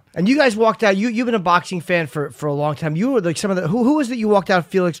fun. And you guys walked out. You've been a boxing fan for a long time. You were like some of the who was it you walked out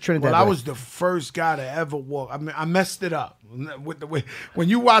Felix Trinidad? Well, I with? was the first guy to ever walk. I mean, I messed it up. When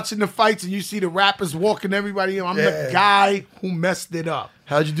you watching the fights and you see the rappers walking everybody, I'm the guy who messed it up.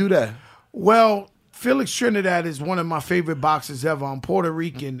 How'd you do that? Well, Felix Trinidad is one of my favorite boxers ever. I'm Puerto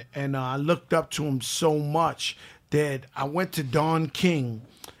Rican, and I looked up to him so much that I went to Don King.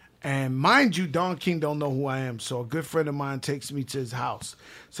 And mind you, Don King don't know who I am. So a good friend of mine takes me to his house.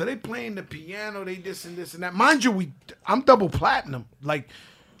 So they playing the piano, they this and that. Mind you, I'm double platinum. Like,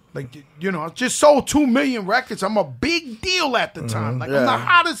 I just sold 2 million records. I'm a big deal at the time. I'm the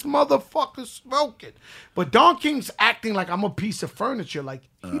hottest motherfucker smoking. But Don King's acting like I'm a piece of furniture. Like,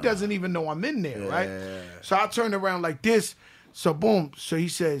 he doesn't even know I'm in there, right? So I turned around like this. So boom. So he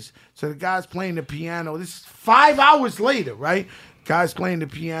says, so the guy's playing the piano. This is 5 hours later, right? Guy's playing the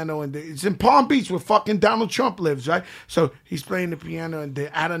piano, and it's in Palm Beach where fucking Donald Trump lives, right? So he's playing the piano, and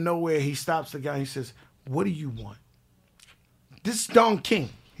out of nowhere, he stops the guy. He says, "What do you want?" This is Don King.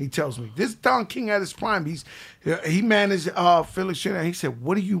 He tells me this is Don King at his prime. He managed Felix Trinidad. He said,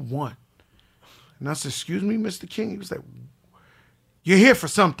 "What do you want?" And I said, "Excuse me, Mr. King." He was like, "You're here for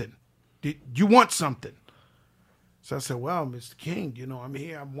something. You want something?" So I said, "Well, Mr. King, I'm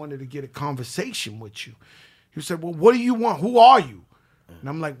here. I wanted to get a conversation with you." He said, "Well, what do you want? Who are you?" And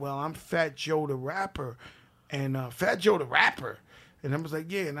I'm like, "Well, I'm Fat Joe the rapper." And Fat Joe the rapper. And I was like,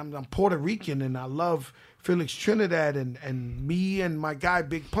 "Yeah, and I'm Puerto Rican, and I love Felix Trinidad, and me and my guy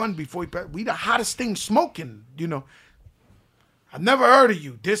Big Pun before we the hottest thing smoking, I've never heard of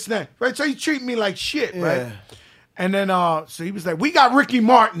you, this and that." Right? So he treated me like shit, right? And then so he was like, "We got Ricky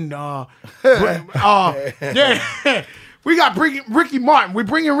Martin. We got Ricky Martin. We're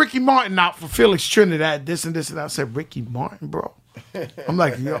bringing Ricky Martin out for Felix Trinidad, this and this." And I said, "Ricky Martin, bro?" I'm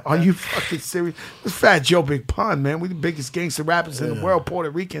like, "Yo, are you fucking serious?" It's Fat Joe Big Pun, man. We the biggest gangster rappers in the world,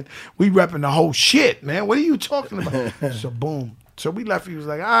 Puerto Rican. We repping the whole shit, man. What are you talking about? So boom. So we left. He was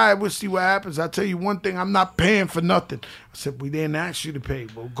like, "All right, we'll see what happens. I'll tell you one thing, I'm not paying for nothing." I said, "We didn't ask you to pay.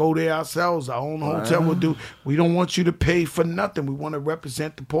 We'll go there ourselves. Our own hotel will do. We don't want you to pay for nothing. We want to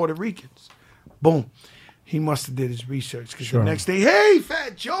represent the Puerto Ricans." Boom. He must have did his research because the next day, "Hey,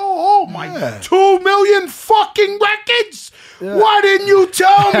 Fat Joe, oh my, 2 million fucking records. Why didn't you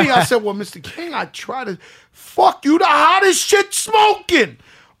tell me?" I said, "Well, Mr. King, I try to fuck you the hottest shit smoking.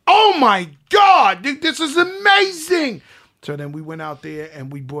 Oh my God, this is amazing." So then we went out there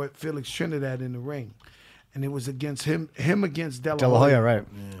and we brought Felix Trinidad in the ring. And it was against him against De La Hoya. Right.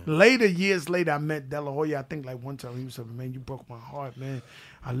 Yeah. Years later, I met De La Hoya. I think like one time he was like, "Man, you broke my heart, man.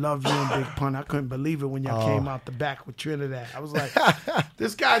 I love you and Big Pun." I couldn't believe it when y'all came out the back with Trinidad. I was like,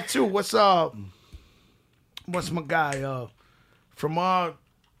 this guy too. What's my guy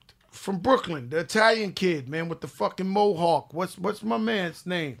from Brooklyn, the Italian kid, man, with the fucking mohawk. What's my man's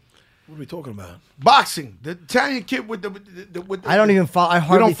name? What are we talking about? Boxing. The Italian kid with the I don't even follow. I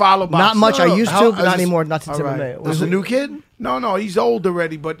hardly don't follow boxing. Not much. I used to, but not this- anymore. Not since all right. MMA. Was a new kid? No, he's old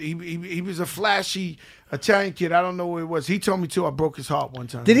already, but he was a flashy Italian kid. I don't know what it was. He told me too. I broke his heart one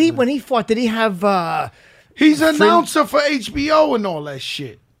time. Did he when he fought? Did he have? He's an announcer for HBO and all that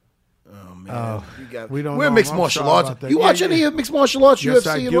shit. Oh man, We don't. we're know. mixed I'm martial sorry arts. about that. You watch any of mixed martial arts? Yes, UFC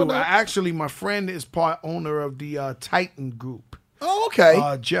I and do. whatnot? Actually, my friend is part owner of the Titan Group. Oh,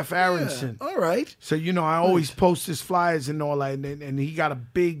 okay. Jeff Aronson. All right. So I always post his flyers and all that, and he got a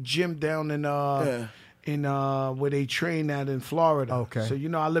big gym down in in where they train at in Florida. Okay. So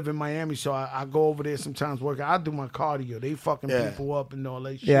I live in Miami, so I go over there sometimes working. I do my cardio. They fucking people up and all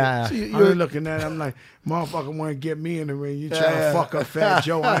that shit. Yeah. So I'm looking at it, I'm like, motherfucker want to get me in the ring. You trying to fuck up Fat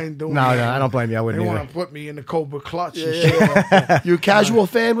Joe. I ain't doing that. No, I don't blame you. I They wouldn't want either. to put me in the Cobra Clutch and shit like that. You a casual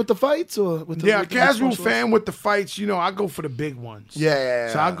fan with the fights or with the Yeah, with the casual mixed martial fan with the fights. I go for the big ones.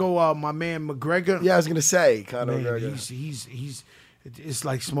 Yeah. So I go my man McGregor. arts? Yeah, I was gonna say Conor Man, McGregor. he's it's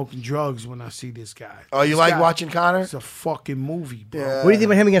like smoking drugs when I see this guy. Oh, you This like guy- watching Conor? It's a fucking movie, bro. Yeah. What do you think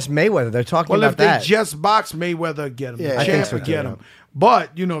about him against Mayweather? They're talking Well, about if they that. just box, Mayweather would get him. Yeah, The I champ think so would too, get yeah. him. But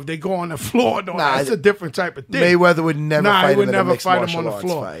if they go on the floor, that's a different type of thing. Mayweather would never Nah, fight he him would in a never mixed fight him martial on the arts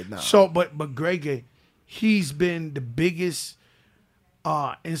floor. fight, no. So, but McGregor, he's been the biggest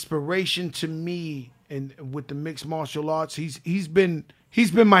inspiration to me, and with the mixed martial arts, he's been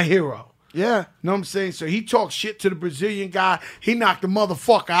my hero. Yeah. You know what I'm saying? So he talked shit to the Brazilian guy. He knocked the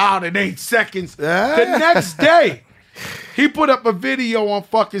motherfucker out in 8 seconds. The next day, he put up a video on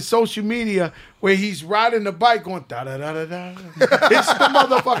fucking social media where he's riding the bike going da-da-da-da-da. It's the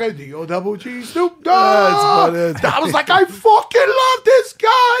motherfucker D-O-double-G Snoop Dogg. I was like, I fucking love this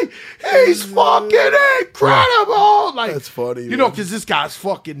guy. He's fucking incredible. Like, That's funny, You know, man. because this guy's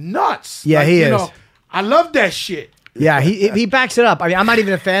fucking nuts. Yeah, Like, he you is. know, I love that shit. Yeah, he backs it up. I mean, I'm not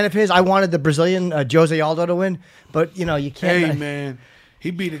even a fan of his. I wanted the Brazilian Jose Aldo to win, but you can't. Hey, man. He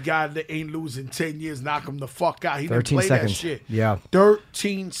beat a guy that ain't losing 10 years, knock him the fuck out. He didn't 13 play seconds. that shit. Yeah.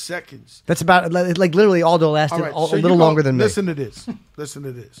 13 seconds. That's about like literally Aldo lasted All right, a so you little go- longer than me. Listen to this. Listen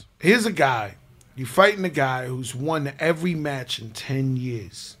to this. Here's a guy. You fighting a guy who's won every match in 10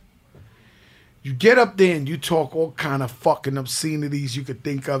 years. You get up there and you talk all kind of fucking obscenities you could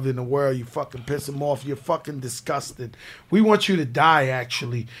think of in the world. You fucking piss him off. You're fucking disgusted. We want you to die,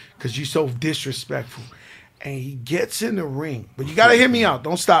 actually, because you're so disrespectful. And he gets in the ring. But you got to hear me out.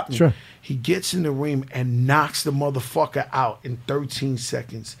 Don't stop me. Sure. He gets in the ring and knocks the motherfucker out in 13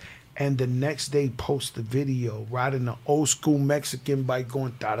 seconds. And the next day posts the video riding an old school Mexican bike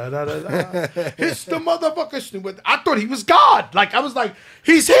going da-da-da-da-da. It's the motherfucker. Snoop. I thought he was God. Like, I was like,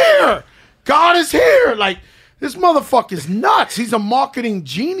 he's here. God is here. Like, this motherfucker's nuts. He's a marketing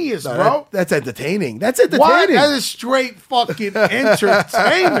genius, bro. That's entertaining. That's entertaining. What? That is straight fucking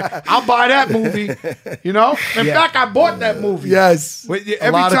entertainment. I'll buy that movie. In fact, I bought that movie. Yes. But A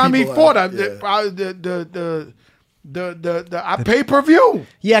every lot of time he people fought, have, I pay per view.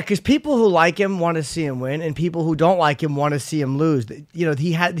 Yeah, because people who like him want to see him win, and people who don't like him want to see him lose.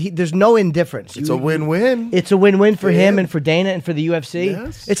 There's no indifference. It's a win-win. It's a win-win for him him. and for Dana and for the UFC.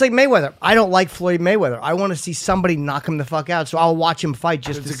 Yes. It's like Mayweather. I don't like Floyd Mayweather. I want to see somebody knock him the fuck out, so I'll watch him fight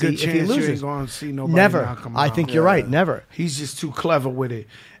just There's to a good see if he chance you ain't loses. going to see nobody Never. knock him I out. think you're right. Never. He's just too clever with it.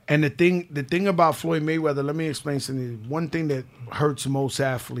 And the thing about Floyd Mayweather, let me explain something. One thing that hurts most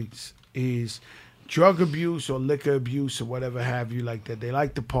athletes is drug abuse or liquor abuse or whatever have you like that. They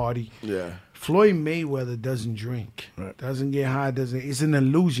like to party. Yeah. Floyd Mayweather doesn't drink, doesn't get high, it's an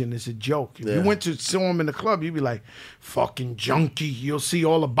illusion, it's a joke. If you went to see him in the club, you'd be like, fucking junkie. You'll see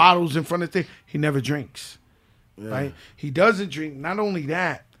all the bottles in front of the thing. He never drinks, right? He doesn't drink. Not only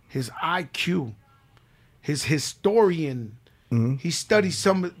that, his IQ, his historian, he studied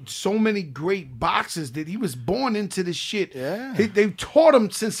so many great boxers that he was born into this shit. Yeah. They taught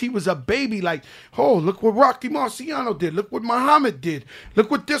him since he was a baby, like, oh, look what Rocky Marciano did. Look what Muhammad did. Look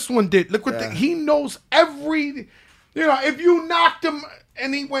what this one did. Look what he knows every, if you knocked him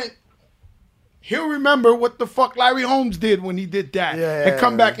and he went, he'll remember what the fuck Larry Holmes did when he did that and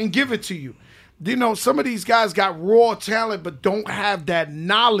come back and give it to you. Some of these guys got raw talent but don't have that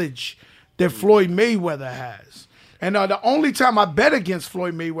knowledge that Floyd Mayweather has. And the only time I bet against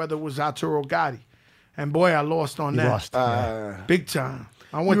Floyd Mayweather was Arturo Gatti. And boy, I lost on that. Lost. Big time.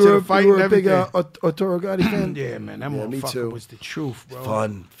 I went to the fight You and were a big everything. Arturo Gatti fan? Yeah, man, that Yeah, me motherfucker too. was the truth, bro.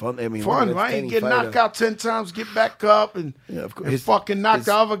 Fun. I mean, Fun, what an right? entertaining Get fighter. knocked out 10 times, get back up, and, of course. and His- fucking knock his-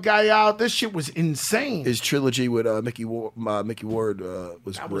 the other guy out. This shit was insane. His trilogy with Mickey Ward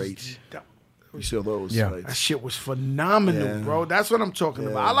was great. You saw those Yeah. That fights. shit was phenomenal, Yeah. bro. That's what I'm talking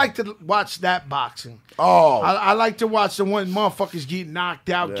about. I like to watch that boxing. Oh. I like to watch the one motherfuckers get knocked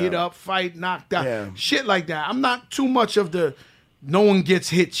out, get Yeah. up, fight, knocked out. Yeah. Shit like that. I'm not too much of the no one gets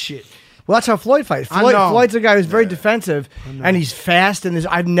hit shit. Well, that's how Floyd fights. I know. Floyd's a guy who's very defensive, and he's fast, and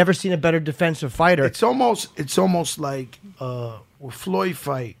I've never seen a better defensive fighter. It's almost like with Floyd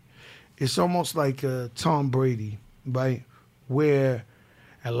fight, it's almost like Tom Brady, right? Where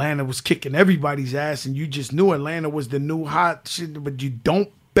Atlanta was kicking everybody's ass, and you just knew Atlanta was the new hot shit, but you don't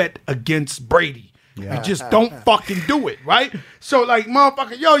bet against Brady. You just don't fucking do it, right? So, like,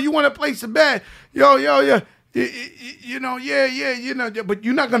 motherfucker, yo, you want to place a bet? Yo, yeah. But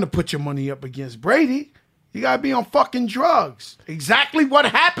you're not going to put your money up against Brady. You gotta be on fucking drugs. Exactly what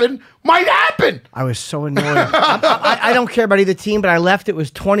happened might happen. I was so annoyed. I don't care about either team, but I left. It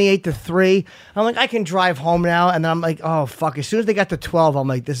was 28-3. I'm like, I can drive home now. And then I'm like, oh, fuck. As soon as they got to 12, I'm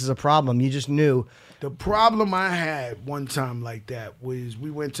like, this is a problem. You just knew. The problem I had one time like that was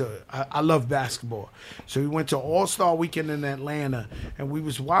we went to, I love basketball. So we went to All-Star Weekend in Atlanta, and we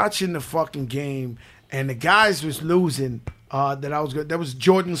was watching the fucking game, and the guys was losing. That was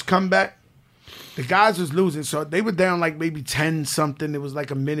Jordan's comeback. The guys was losing, so they were down like maybe 10 something. It was like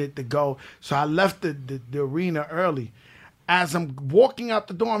a minute to go. So I left the arena early. As I'm walking out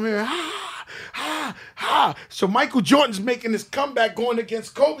the door, I'm hearing, So Michael Jordan's making his comeback going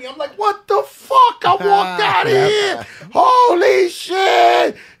against Kobe. I'm like, what the fuck? I walked out of here. Holy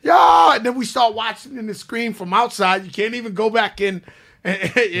shit. Yeah. And then we start watching in the screen from outside. You can't even go back in.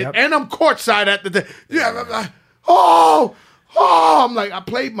 And I'm courtside at the yeah. I'm like, I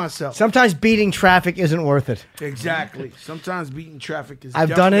played myself. Sometimes beating traffic isn't worth it. Exactly. Sometimes beating traffic is. I've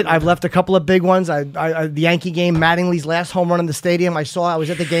done it. I've left a couple of big ones. The Yankee game, Mattingly's last home run in the stadium. I was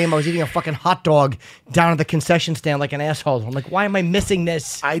at the game. I was eating a fucking hot dog down at the concession stand like an asshole. I'm like, why am I missing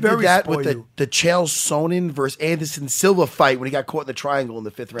this? I did that with the Chael Sonnen versus Anderson Silva fight when he got caught in the triangle in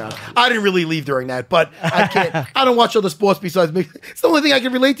the 5th round. I didn't really leave during that, but I can't. I don't watch other sports besides me. It's the only thing I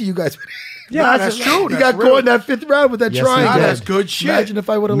can relate to you guys. Yeah, that's true. He got caught in that 5th round with that triangle. That's good shit. Imagine if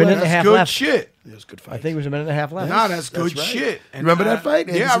I would have Minute left. and a half Good left. shit. It was a good fight. I think it was a minute and a half left. Nah, that's good right. shit. And Remember that fight?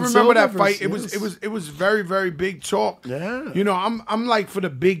 Yeah, I Anderson remember that Silva fight. versus- It was very, very big talk. Yeah. You know, I'm like for the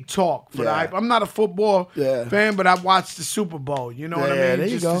big talk. For the Yeah. hype. I'm not a football Yeah. fan, but I watched the Super Bowl. You know what I Yeah, mean? there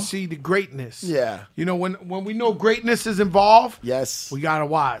you Just go. to see the greatness. Yeah. You know, when we know greatness is involved, Yes. we gotta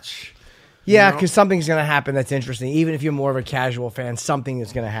watch. Yeah, You know? because something's going to happen that's interesting. Even if you're more of a casual fan, something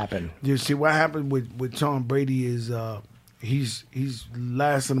is going to happen. You see what happened with Tom Brady is he's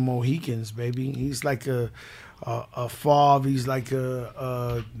last of the Mohicans, baby. He's like a Favre. He's like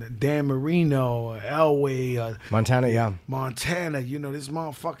a Dan Marino, Elway, Montana, yeah. Montana. You know this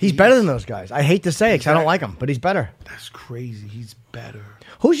motherfucker. He's better than those guys. I hate to say it because I don't like him, but he's better. That's crazy. He's better.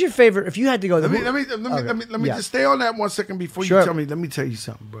 Who's your favorite? If you had to go, Let me Yeah. just stay on that 1 second before Sure. you tell me. Let me tell you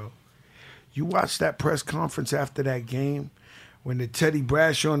something, bro. You watched that press conference after that game when the Teddy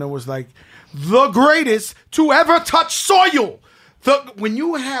Bradshaw and it was like the greatest to ever touch soil. When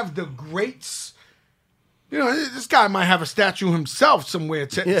you have the greats, you know, this guy might have a statue himself somewhere,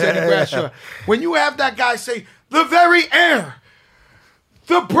 Teddy Bradshaw. When you have that guy say, the very air,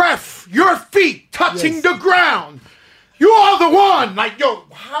 the breath, your feet touching the ground. You are the one. Like, yo,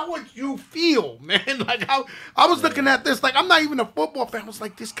 how would you feel, man? Like, how I was looking at this, like, I'm not even a football fan. I was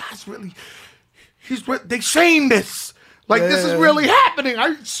like, this guy's really, they saying this. Like, this is really happening.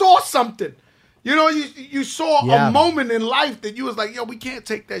 I saw something. You know, you saw a moment in life that you was like, yo, we can't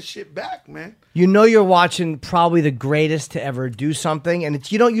take that shit back, man. You know you're watching probably the greatest to ever do something,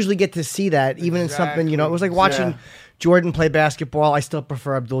 and you don't usually get to see that, even in something, you know, it was like watching Jordan play basketball. I still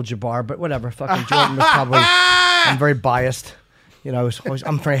prefer Abdul-Jabbar, but whatever. Fucking Jordan was probably, I'm very biased. You know,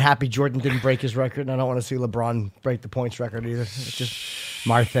 I'm very happy Jordan didn't break his record, and I don't want to see LeBron break the points record either. It's just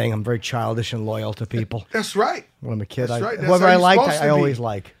my thing. I'm very childish and loyal to people. That's right. When I'm a kid, That's right. That's whoever how I you're liked, supposed I to always be.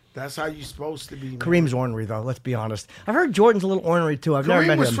 like. That's how you're supposed to be, man. Kareem's ornery, though. Let's be honest. I've heard Jordan's a little ornery, too. I've never Kareem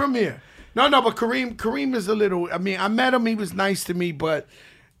met was him. from here. No, but Kareem is a little. I mean, I met him. He was nice to me, but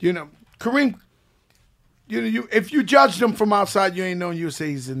you know, Kareem. You know, if you judged him from outside, you ain't known. You would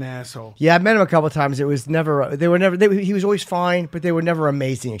say he's an asshole. Yeah, I've met him a couple of times. It was never. He was always fine, but they were never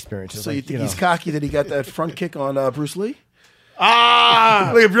amazing experiences. So like, you think know. he's cocky that he got that front kick on Bruce Lee?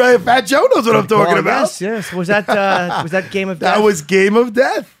 Look, if Fat Joe knows what I'm talking Oh, about. Yes. Was that Game of Death? That was Game of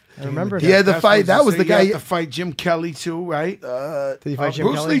Death. I remember He had the fight. That was the guy. He had to fight Jim Kelly too, right? Did he fight Jim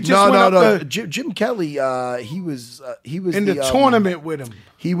Bruce Kelly? Lee just went up Jim Kelly. He was in the tournament with him.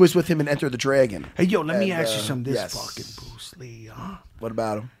 He was with him in Enter the Dragon. Hey, yo, let me ask you something. This yes. fucking Bruce Lee, huh? What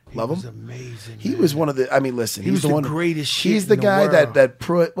about him? Love He was him. amazing. He man. was one of the. I mean, listen. He He's was the one greatest shit He's the in the guy world.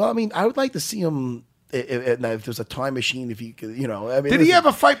 that. Well, I mean, I would like to see him. If there's a time machine, if he could, you know. I mean, Did he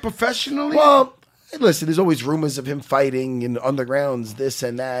ever fight professionally? Well, listen. There's always rumors of him fighting in undergrounds, this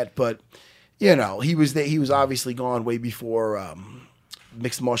and that, but you know, he was there. He was obviously gone way before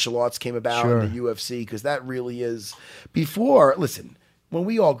mixed martial arts came about in the UFC, because that really is before. Listen. When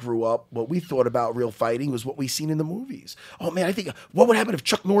we all grew up, what we thought about real fighting was what we seen in the movies. Oh man, I think what would happen if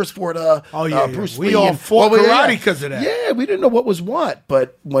Chuck Norris fought Bruce Lee? We all fought karate because of that. Yeah, we didn't know what was what.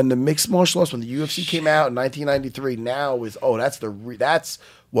 But when the mixed martial arts, when the UFC came out in 1993, now is that's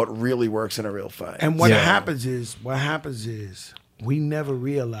what really works in a real fight. And what happens is we never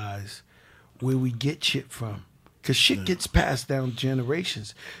realize where we get shit from. Because shit gets passed down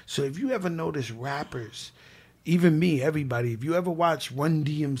generations. So if you ever notice rappers, even me, everybody, if you ever watch Run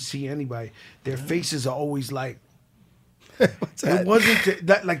DMC, anybody, their faces are always like, it wasn't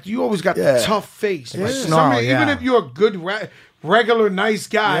that, like, you always got the tough face. Like, snarl, even if you're a good, regular, nice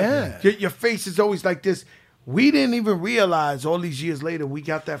guy, Yeah. your face is always like this. We didn't even realize all these years later we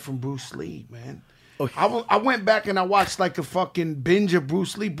got that from Bruce Lee, man. I went back and I watched like a fucking binge of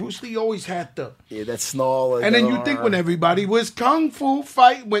Bruce Lee. Bruce Lee always had the that snarl. and then you think when everybody was kung fu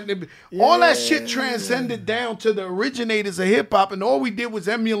fight, all that shit transcended down to the originators of hip hop, and all we did was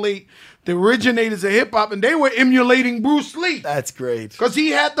emulate the originators of hip hop, and they were emulating Bruce Lee. That's great because he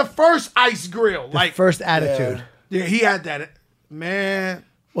had the first ice grill, like first attitude. Yeah, he had that, man.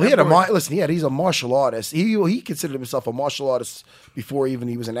 Well, he's a martial artist. He considered himself a martial artist before even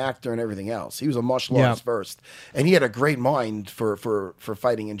he was an actor and everything else. He was a martial artist first, and he had a great mind for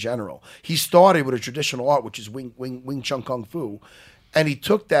fighting in general. He started with a traditional art, which is Wing Chun Kung Fu, and he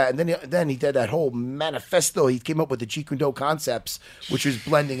took that, and then he did that whole manifesto. He came up with the Jeet Kune Do concepts, which was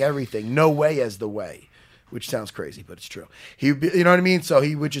blending everything. No way as the way. Which sounds crazy, but it's true. You know what I mean? So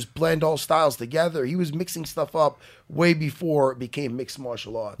he would just blend all styles together. He was mixing stuff up way before it became mixed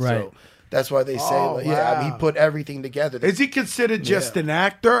martial arts. Right. So that's why they say, he put everything together. Is he considered just an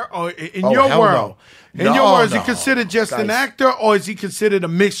actor, or in Oh, your hell world? no. In your world, is he No. considered just an Guys. actor, or is he considered a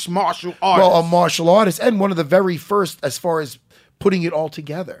mixed martial artist? Well, a martial artist and one of the very first as far as putting it all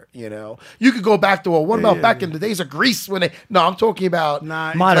together, you know. You could go back to, what about back in the days of Greece when they... No, I'm talking about...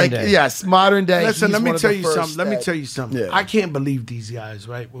 Modern day. Yes, modern day. Listen, He's let me one of tell the you first something. Let me that- tell you something. Yeah. I can't believe these guys,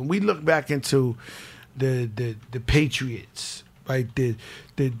 right? When we look back into the Patriots, right? The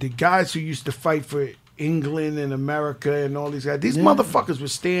guys who used to fight for England and America and all these guys. These motherfuckers would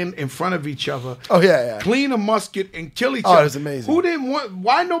stand in front of each other. Oh, yeah. Clean a musket and kill each Oh, other. it was amazing. Who didn't want?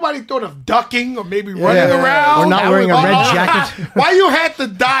 Why nobody thought of ducking or maybe running Yeah. around? Or not wearing a red jacket. Why you had to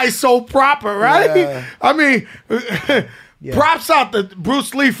die so proper, right? Yeah. I mean, props out to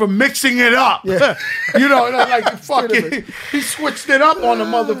Bruce Lee for mixing it up. Yeah. You know, like fucking, he switched it up on the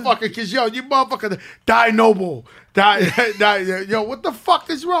motherfucker. Because yo, you motherfucker die noble, die. Yo, what the fuck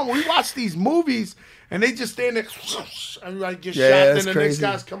is wrong? We watch these movies. And they just stand there and like get shot. Then that's the crazy.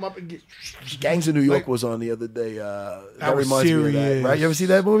 next guys come up and get. Gangs of New York Like- was on the other day. That was reminds me of that, serious. right? You ever see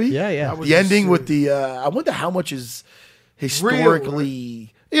that movie? Yeah. That was The ending serious. with the. I wonder how much is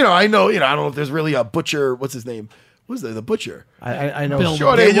historically. I know. I don't know if there's really a butcher. What's his name? Who's the butcher? I know. Bill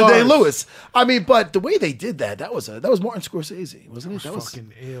Sure, Daniel they Day was. Lewis. I mean, but the way they did that was Martin Scorsese, wasn't it? That was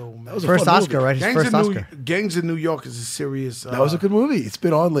fucking ill, man. that was a First fun Oscar, movie. right? His first Oscar. Gangs of New York is a serious. That was a good movie. It's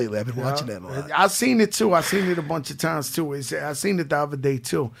been on lately. I've been watching that a lot. I've seen it too. I've seen it a bunch of times too. I seen it the other day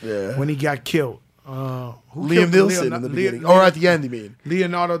too. Yeah. When he got killed. Who Liam killed him? Nielsen in the beginning, or at the end, you mean?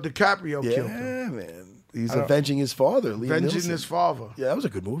 Leonardo DiCaprio Yeah, killed him. man. He's avenging his father, Liam Avenging Nielsen. his father. Yeah, that was a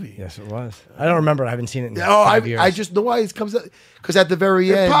good movie. Yes, it was. I don't remember. I haven't seen it in Oh, 5 years. I just know why it comes up because at the very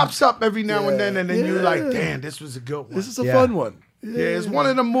It end, pops up every now and then, and then you're Yeah. like, damn, this was a good one. this is a Yeah. fun one. Yeah, it's one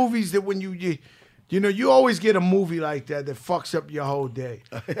of the movies that when you always get a movie like that fucks up your whole day.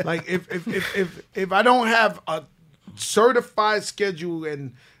 Like if I don't have a certified schedule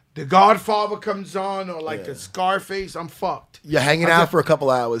and The Godfather comes on or like a Scarface, I'm fucked. You're hanging out for a couple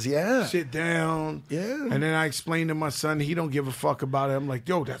hours, yeah. Sit down, Yeah. and then I explain to my son he don't give a fuck about it. I'm like,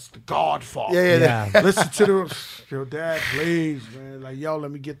 yo, that's The Godfather. Yeah. Yeah. Listen to the yo, dad, please, man. Like, yo, let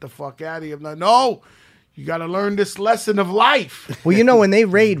me get the fuck out of here. I'm like, no, you got to learn this lesson of life. Well, when they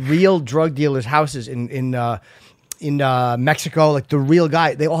raid real drug dealers' houses in Mexico, like the real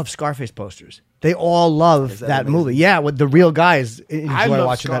guy, they all have Scarface posters. They all love that movie. Yeah, with the real guys enjoy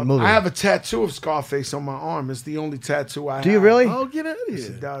watching that movie. I have a tattoo of Scarface on my arm. It's the only tattoo I have. Do you really? Oh, get out of Yes,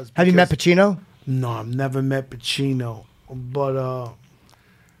 here. it does. Have you met because- Pacino? No, I've never met Pacino. But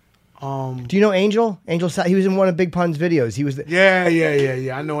Do you know Angel? He was in one of Big Pun's videos. He was. yeah.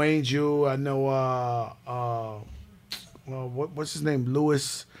 I know Angel. I know well, what's his name?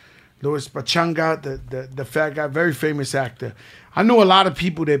 Louis Pachanga, the fat guy, very famous actor. I know a lot of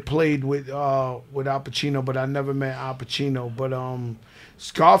people that played with Al Pacino, but I never met Al Pacino. But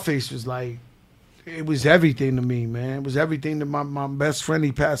Scarface was like, it was everything to me, man. It was everything to my best friend.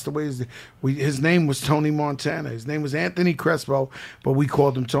 He passed away. His name was Tony Montana. His name was Anthony Crespo, but we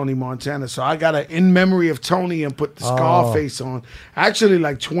called him Tony Montana. So I got an in memory of Tony and put the Scarface on. Actually,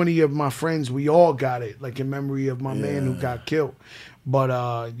 like 20 of my friends, we all got it, like in memory of my man who got killed.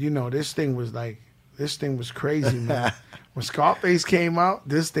 But this thing was crazy, man. When Scarface came out,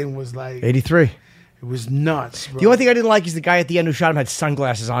 this thing was like 83. It was nuts, bro. The only thing I didn't like is the guy at the end who shot him had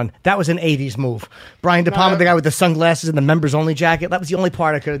sunglasses on. That was an 80s move. Brian De Palma, the guy with the sunglasses and the members-only jacket. That was the only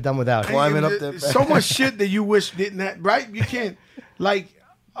part I could have done without. Climbing up there. So much shit that you wish didn't have, right? You can't, like,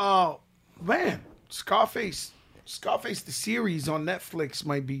 man, Scarface, the series on Netflix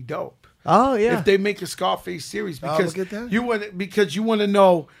might be dope. Oh, yeah. If they make a Scarface series, because look at that. you want to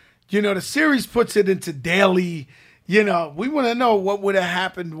know, the series puts it into daily. We want to know what would have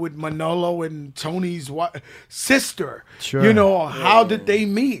happened with Manolo and Tony's sister. Sure. How did they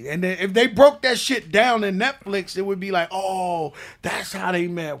meet? And then if they broke that shit down in Netflix, it would be like, oh, that's how they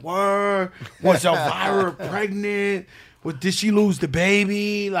met. Word. Was Elvira pregnant? Did she lose the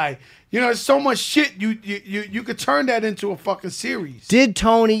baby? Like, there's so much shit. You could turn that into a fucking series. Did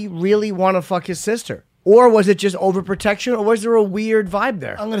Tony really want to fuck his sister? Or was it just overprotection? Or was there a weird vibe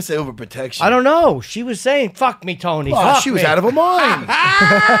there? I'm going to say overprotection. I don't know. She was saying, fuck me, Tony. Oh, fuck she was me. out of her mind.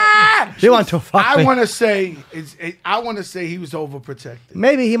 She wanted to fuck me. I want to say he was overprotected.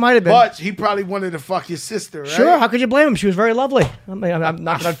 Maybe he might have been. But he probably wanted to fuck your sister, right? Sure. How could you blame him? She was very lovely. I'm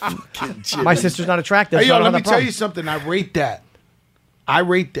not gonna. My sister's not attractive. Hey, so I yo, don't let have me that tell you problem. something. I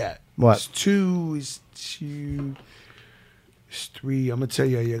rate that. What? It's 2. It's 3. I'm going to tell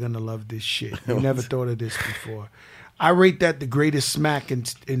you, you're going to love this shit. You never thought of this before. I rate that the greatest smack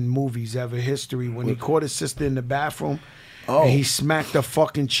in movies ever history. When he caught his sister in the bathroom, and he smacked her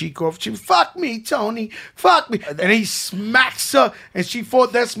fucking cheek off. She, fuck me, Tony. Fuck me. And he smacks her, and she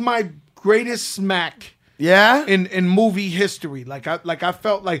thought that's my greatest smack. Yeah? In movie history. Like I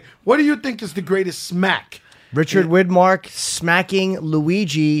felt like, what do you think is the greatest smack? Richard Widmark smacking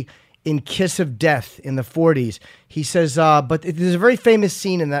Luigi in Kiss of Death in the 40s. He says, but there's a very famous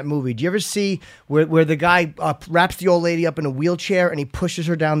scene in that movie. Do you ever see where the guy wraps the old lady up in a wheelchair and he pushes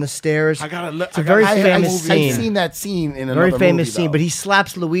her down the stairs? It's a very famous scene. I've seen that scene in another very famous movie, scene, though. but he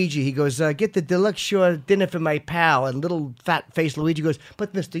slaps Luigi. He goes, get the deluxe shore dinner for my pal. And little fat-faced Luigi goes,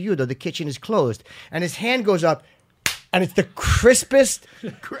 but Mr. Udo, the kitchen is closed. And his hand goes up, and it's the crispest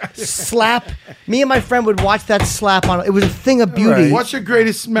slap. Me and my friend would watch that slap on. It was a thing of beauty. Right. What's your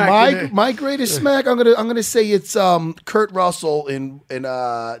greatest smack? My greatest smack. I'm gonna say it's Kurt Russell in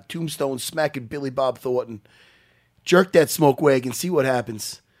Tombstone smacking Billy Bob Thornton. Jerk that smoke wagon. See what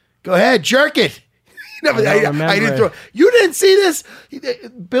happens. Go ahead, jerk it. I didn't throw. You didn't see this.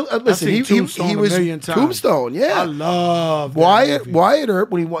 Listen, he was Tombstone. Yeah, I love Wyatt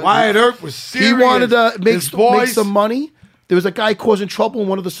Earp when he wanted. Wyatt Earp was serious. He wanted to make some money. There was a guy causing trouble in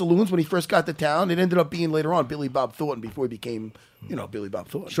one of the saloons when he first got to town. It ended up being later on Billy Bob Thornton before he became, Billy Bob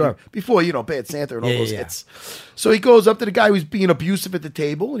Thornton. Sure. Before, Bad Santa and all those hits. So he goes up to the guy who's being abusive at the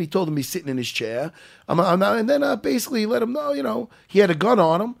table, and he told him he's sitting in his chair. And then basically let him know, he had a gun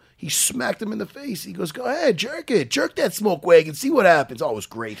on him. He smacked him in the face. He goes, go ahead, jerk it. Jerk that smoke wagon. See what happens. Oh, it was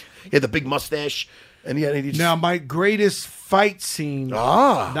great. He had the big mustache. And he just... Now, my greatest fight scene.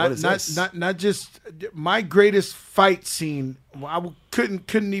 What is this? Not just my greatest fight scene. I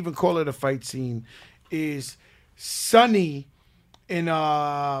couldn't even call it a fight scene. Is Sonny in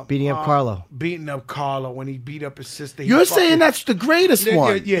beating up Carlo. Beating up Carlo when he beat up his sister. You're saying that's the greatest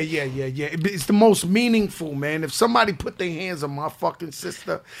one? Yeah. It's the most meaningful, man. If somebody put their hands on my fucking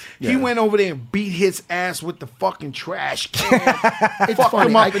sister, he went over there and beat his ass with the fucking trash can. Fucked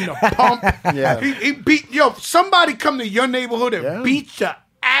him up in the pump. He beat somebody come to your neighborhood and beat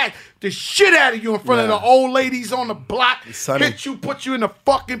the shit out of you in front of the old ladies on the block. Hit you, put you in the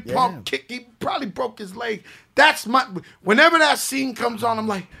fucking pump, kick. He probably broke his leg. That's whenever that scene comes on, I'm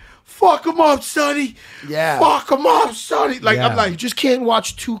like, fuck him up, Sonny. Yeah. Fuck him up, Sonny. I'm like, you just can't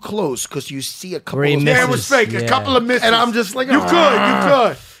watch too close because you see a couple of misses. Yeah, it was fake. A couple of misses. And I'm just like, you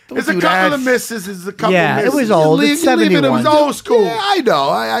could. It's a couple of misses. It was old. It's 71. It was old school. Yeah, I know.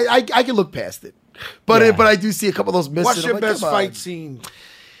 I can look past it. But I do see a couple of those misses. What's your best fight scene?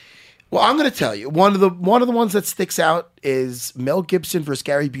 Well, I'm going to tell you one of the ones that sticks out is Mel Gibson versus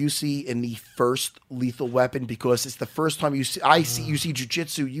Gary Busey in the first Lethal Weapon, because it's the first time you see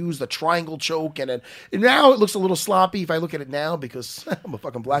jiu-jitsu use the triangle choke, and now it looks a little sloppy if I look at it now because I'm a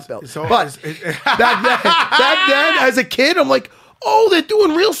fucking black belt. But back then, as a kid, I'm like, oh, they're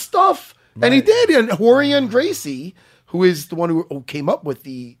doing real stuff, and he did. And Rorion Gracie, who is the one who came up with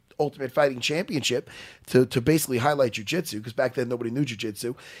the Ultimate Fighting Championship to basically highlight jiu-jitsu, because back then nobody knew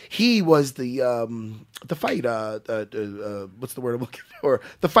jiu-jitsu. He was the fight what's the word I'm looking for?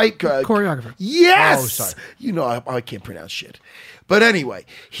 The fight choreographer. Yes. Oh, sorry. I can't pronounce shit. But anyway,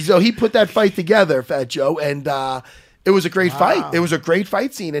 so he put that fight together, Fat Joe, and it was a great fight. It was a great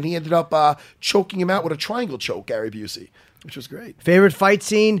fight scene, and he ended up choking him out with a triangle choke, Gary Busey, which was great. Favorite fight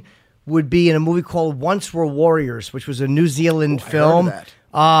scene would be in a movie called Once Were Warriors, which was a New Zealand film.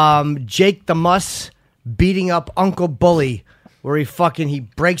 Jake the Muss beating up Uncle Bully, where he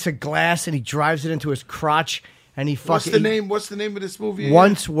breaks a glass and he drives it into his crotch. And he fucking. What's the name of this movie?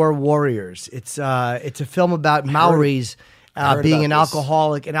 Once Were Warriors. It's a film about Maoris being an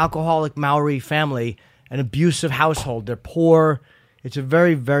alcoholic Maori family, an abusive household. They're poor. It's a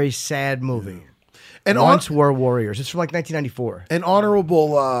very, very sad movie. And Once Were Warriors. It's from like 1994. An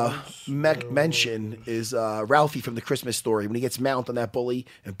honorable mention is Ralphie from The Christmas Story when he gets mount on that bully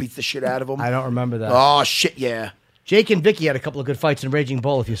and beats the shit out of him. I don't remember that. Oh shit, yeah. Jake and Vicky had a couple of good fights in Raging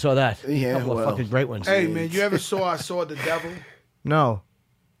Bull, if you saw that. Yeah, a couple of fucking great ones. Hey, man, you ever I Saw the Devil? No.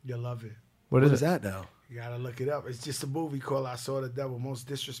 You'll love it. What is that now? You gotta look it up. It's just a movie called I Saw the Devil, most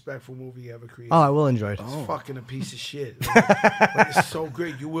disrespectful movie ever created. Oh, I will enjoy it. It's fucking a piece of shit. But it's so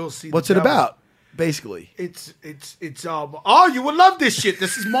great. You will see. What's it about? Basically, it's you would love this shit.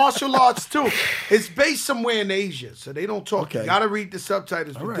 This is martial arts too. It's based somewhere in Asia, so they don't talk. You gotta read the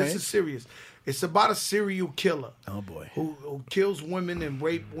subtitles. But this is serious. It's about a serial killer. Oh boy, who kills women and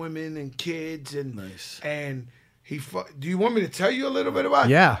rape women and kids and nice. And do you want me to tell you a little bit about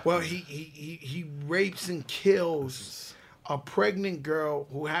it? Yeah. Well, he rapes and kills a pregnant girl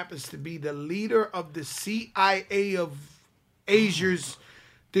who happens to be the leader of the CIA of Asia's.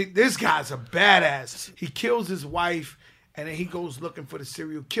 This guy's a badass. He kills his wife, and then he goes looking for the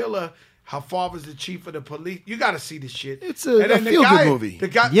serial killer. Her father's the chief of the police. You got to see this shit. It's a feel-good movie.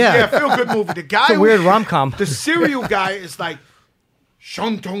 Feel-good movie. The guy, it's a weird rom-com. The serial guy is like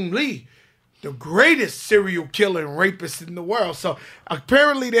Shantong Lee, the greatest serial killer and rapist in the world. So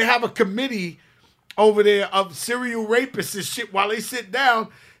apparently they have a committee over there of serial rapists and shit. While they sit down,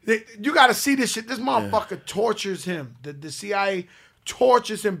 you got to see this shit. This motherfucker tortures him. The CIA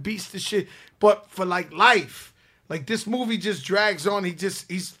tortures him, beats the shit, but for like life. Like this movie just drags on. You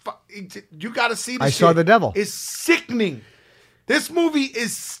got to see this shit. I Saw the Devil. It's sickening. This movie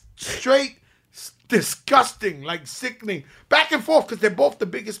is straight disgusting, like sickening. Back and forth, because they're both the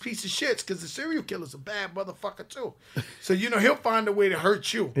biggest piece of shits, because the serial killer's a bad motherfucker too. So, he'll find a way to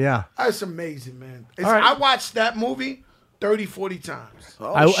hurt you. Yeah. That's amazing, man. All right. I watched that movie 30, 40 times.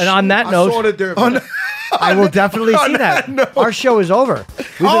 And on that note, I saw the Derby. I will definitely see that. Our show is over.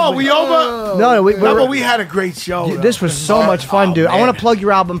 We over? No, but we had a great show. This was so much fun, dude. Man. I want to plug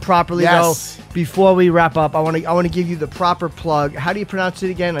your album properly, Yes. though. Before we wrap up, I want to give you the proper plug. How do you pronounce it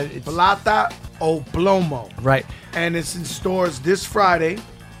again? It's Plata o Plomo. Right. And it's in stores this Friday,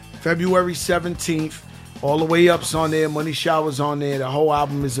 February 17th. All the way up's on there. Money Shower's on there. The whole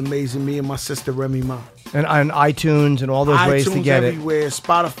album is amazing. Me and my sister Remy Ma. And on iTunes and all those ways to get everywhere.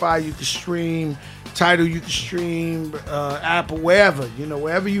 Spotify, you can stream. Tidal, you can stream. Apple, wherever.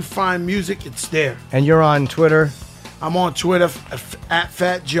 Wherever you find music, it's there. And you're on Twitter? I'm on Twitter at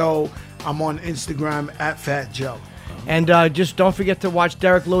Fat Joe. I'm on Instagram at Fat Joe. And just don't forget to watch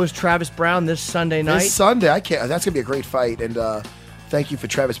Derek Lewis, Travis Brown this Sunday night. This Sunday, I can't. That's gonna be a great fight. And thank you for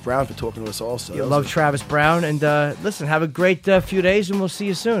Travis Brown for talking to us also. You love Travis Brown. And listen, have a great few days, and we'll see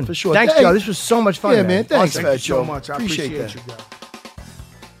you soon. For sure. Thanks, Joe. This was so much fun. Yeah, man. Thanks, Thank Fat you Joe. so much. I appreciate that. you guys.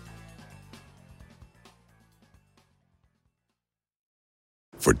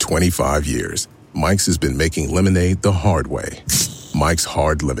 For 25 years, Mike's has been making lemonade the hard way. Mike's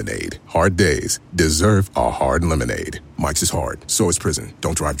Hard Lemonade. Hard days deserve a hard lemonade. Mike's is hard, so is prison.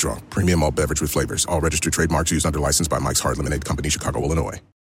 Don't drive drunk. Premium malt beverage with flavors. All registered trademarks used under license by Mike's Hard Lemonade Company, Chicago, Illinois.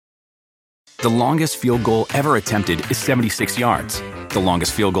 The longest field goal ever attempted is 76 yards. The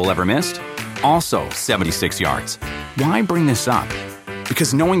longest field goal ever missed? Also 76 yards. Why bring this up?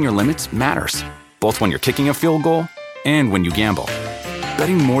 Because knowing your limits matters, both when you're kicking a field goal and when you gamble.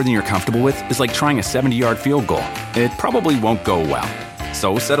 Betting more than you're comfortable with is like trying a 70-yard field goal. It probably won't go well.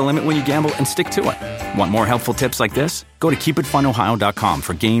 So set a limit when you gamble and stick to it. Want more helpful tips like this? Go to keepitfunohio.com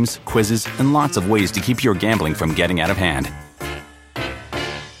for games, quizzes, and lots of ways to keep your gambling from getting out of hand.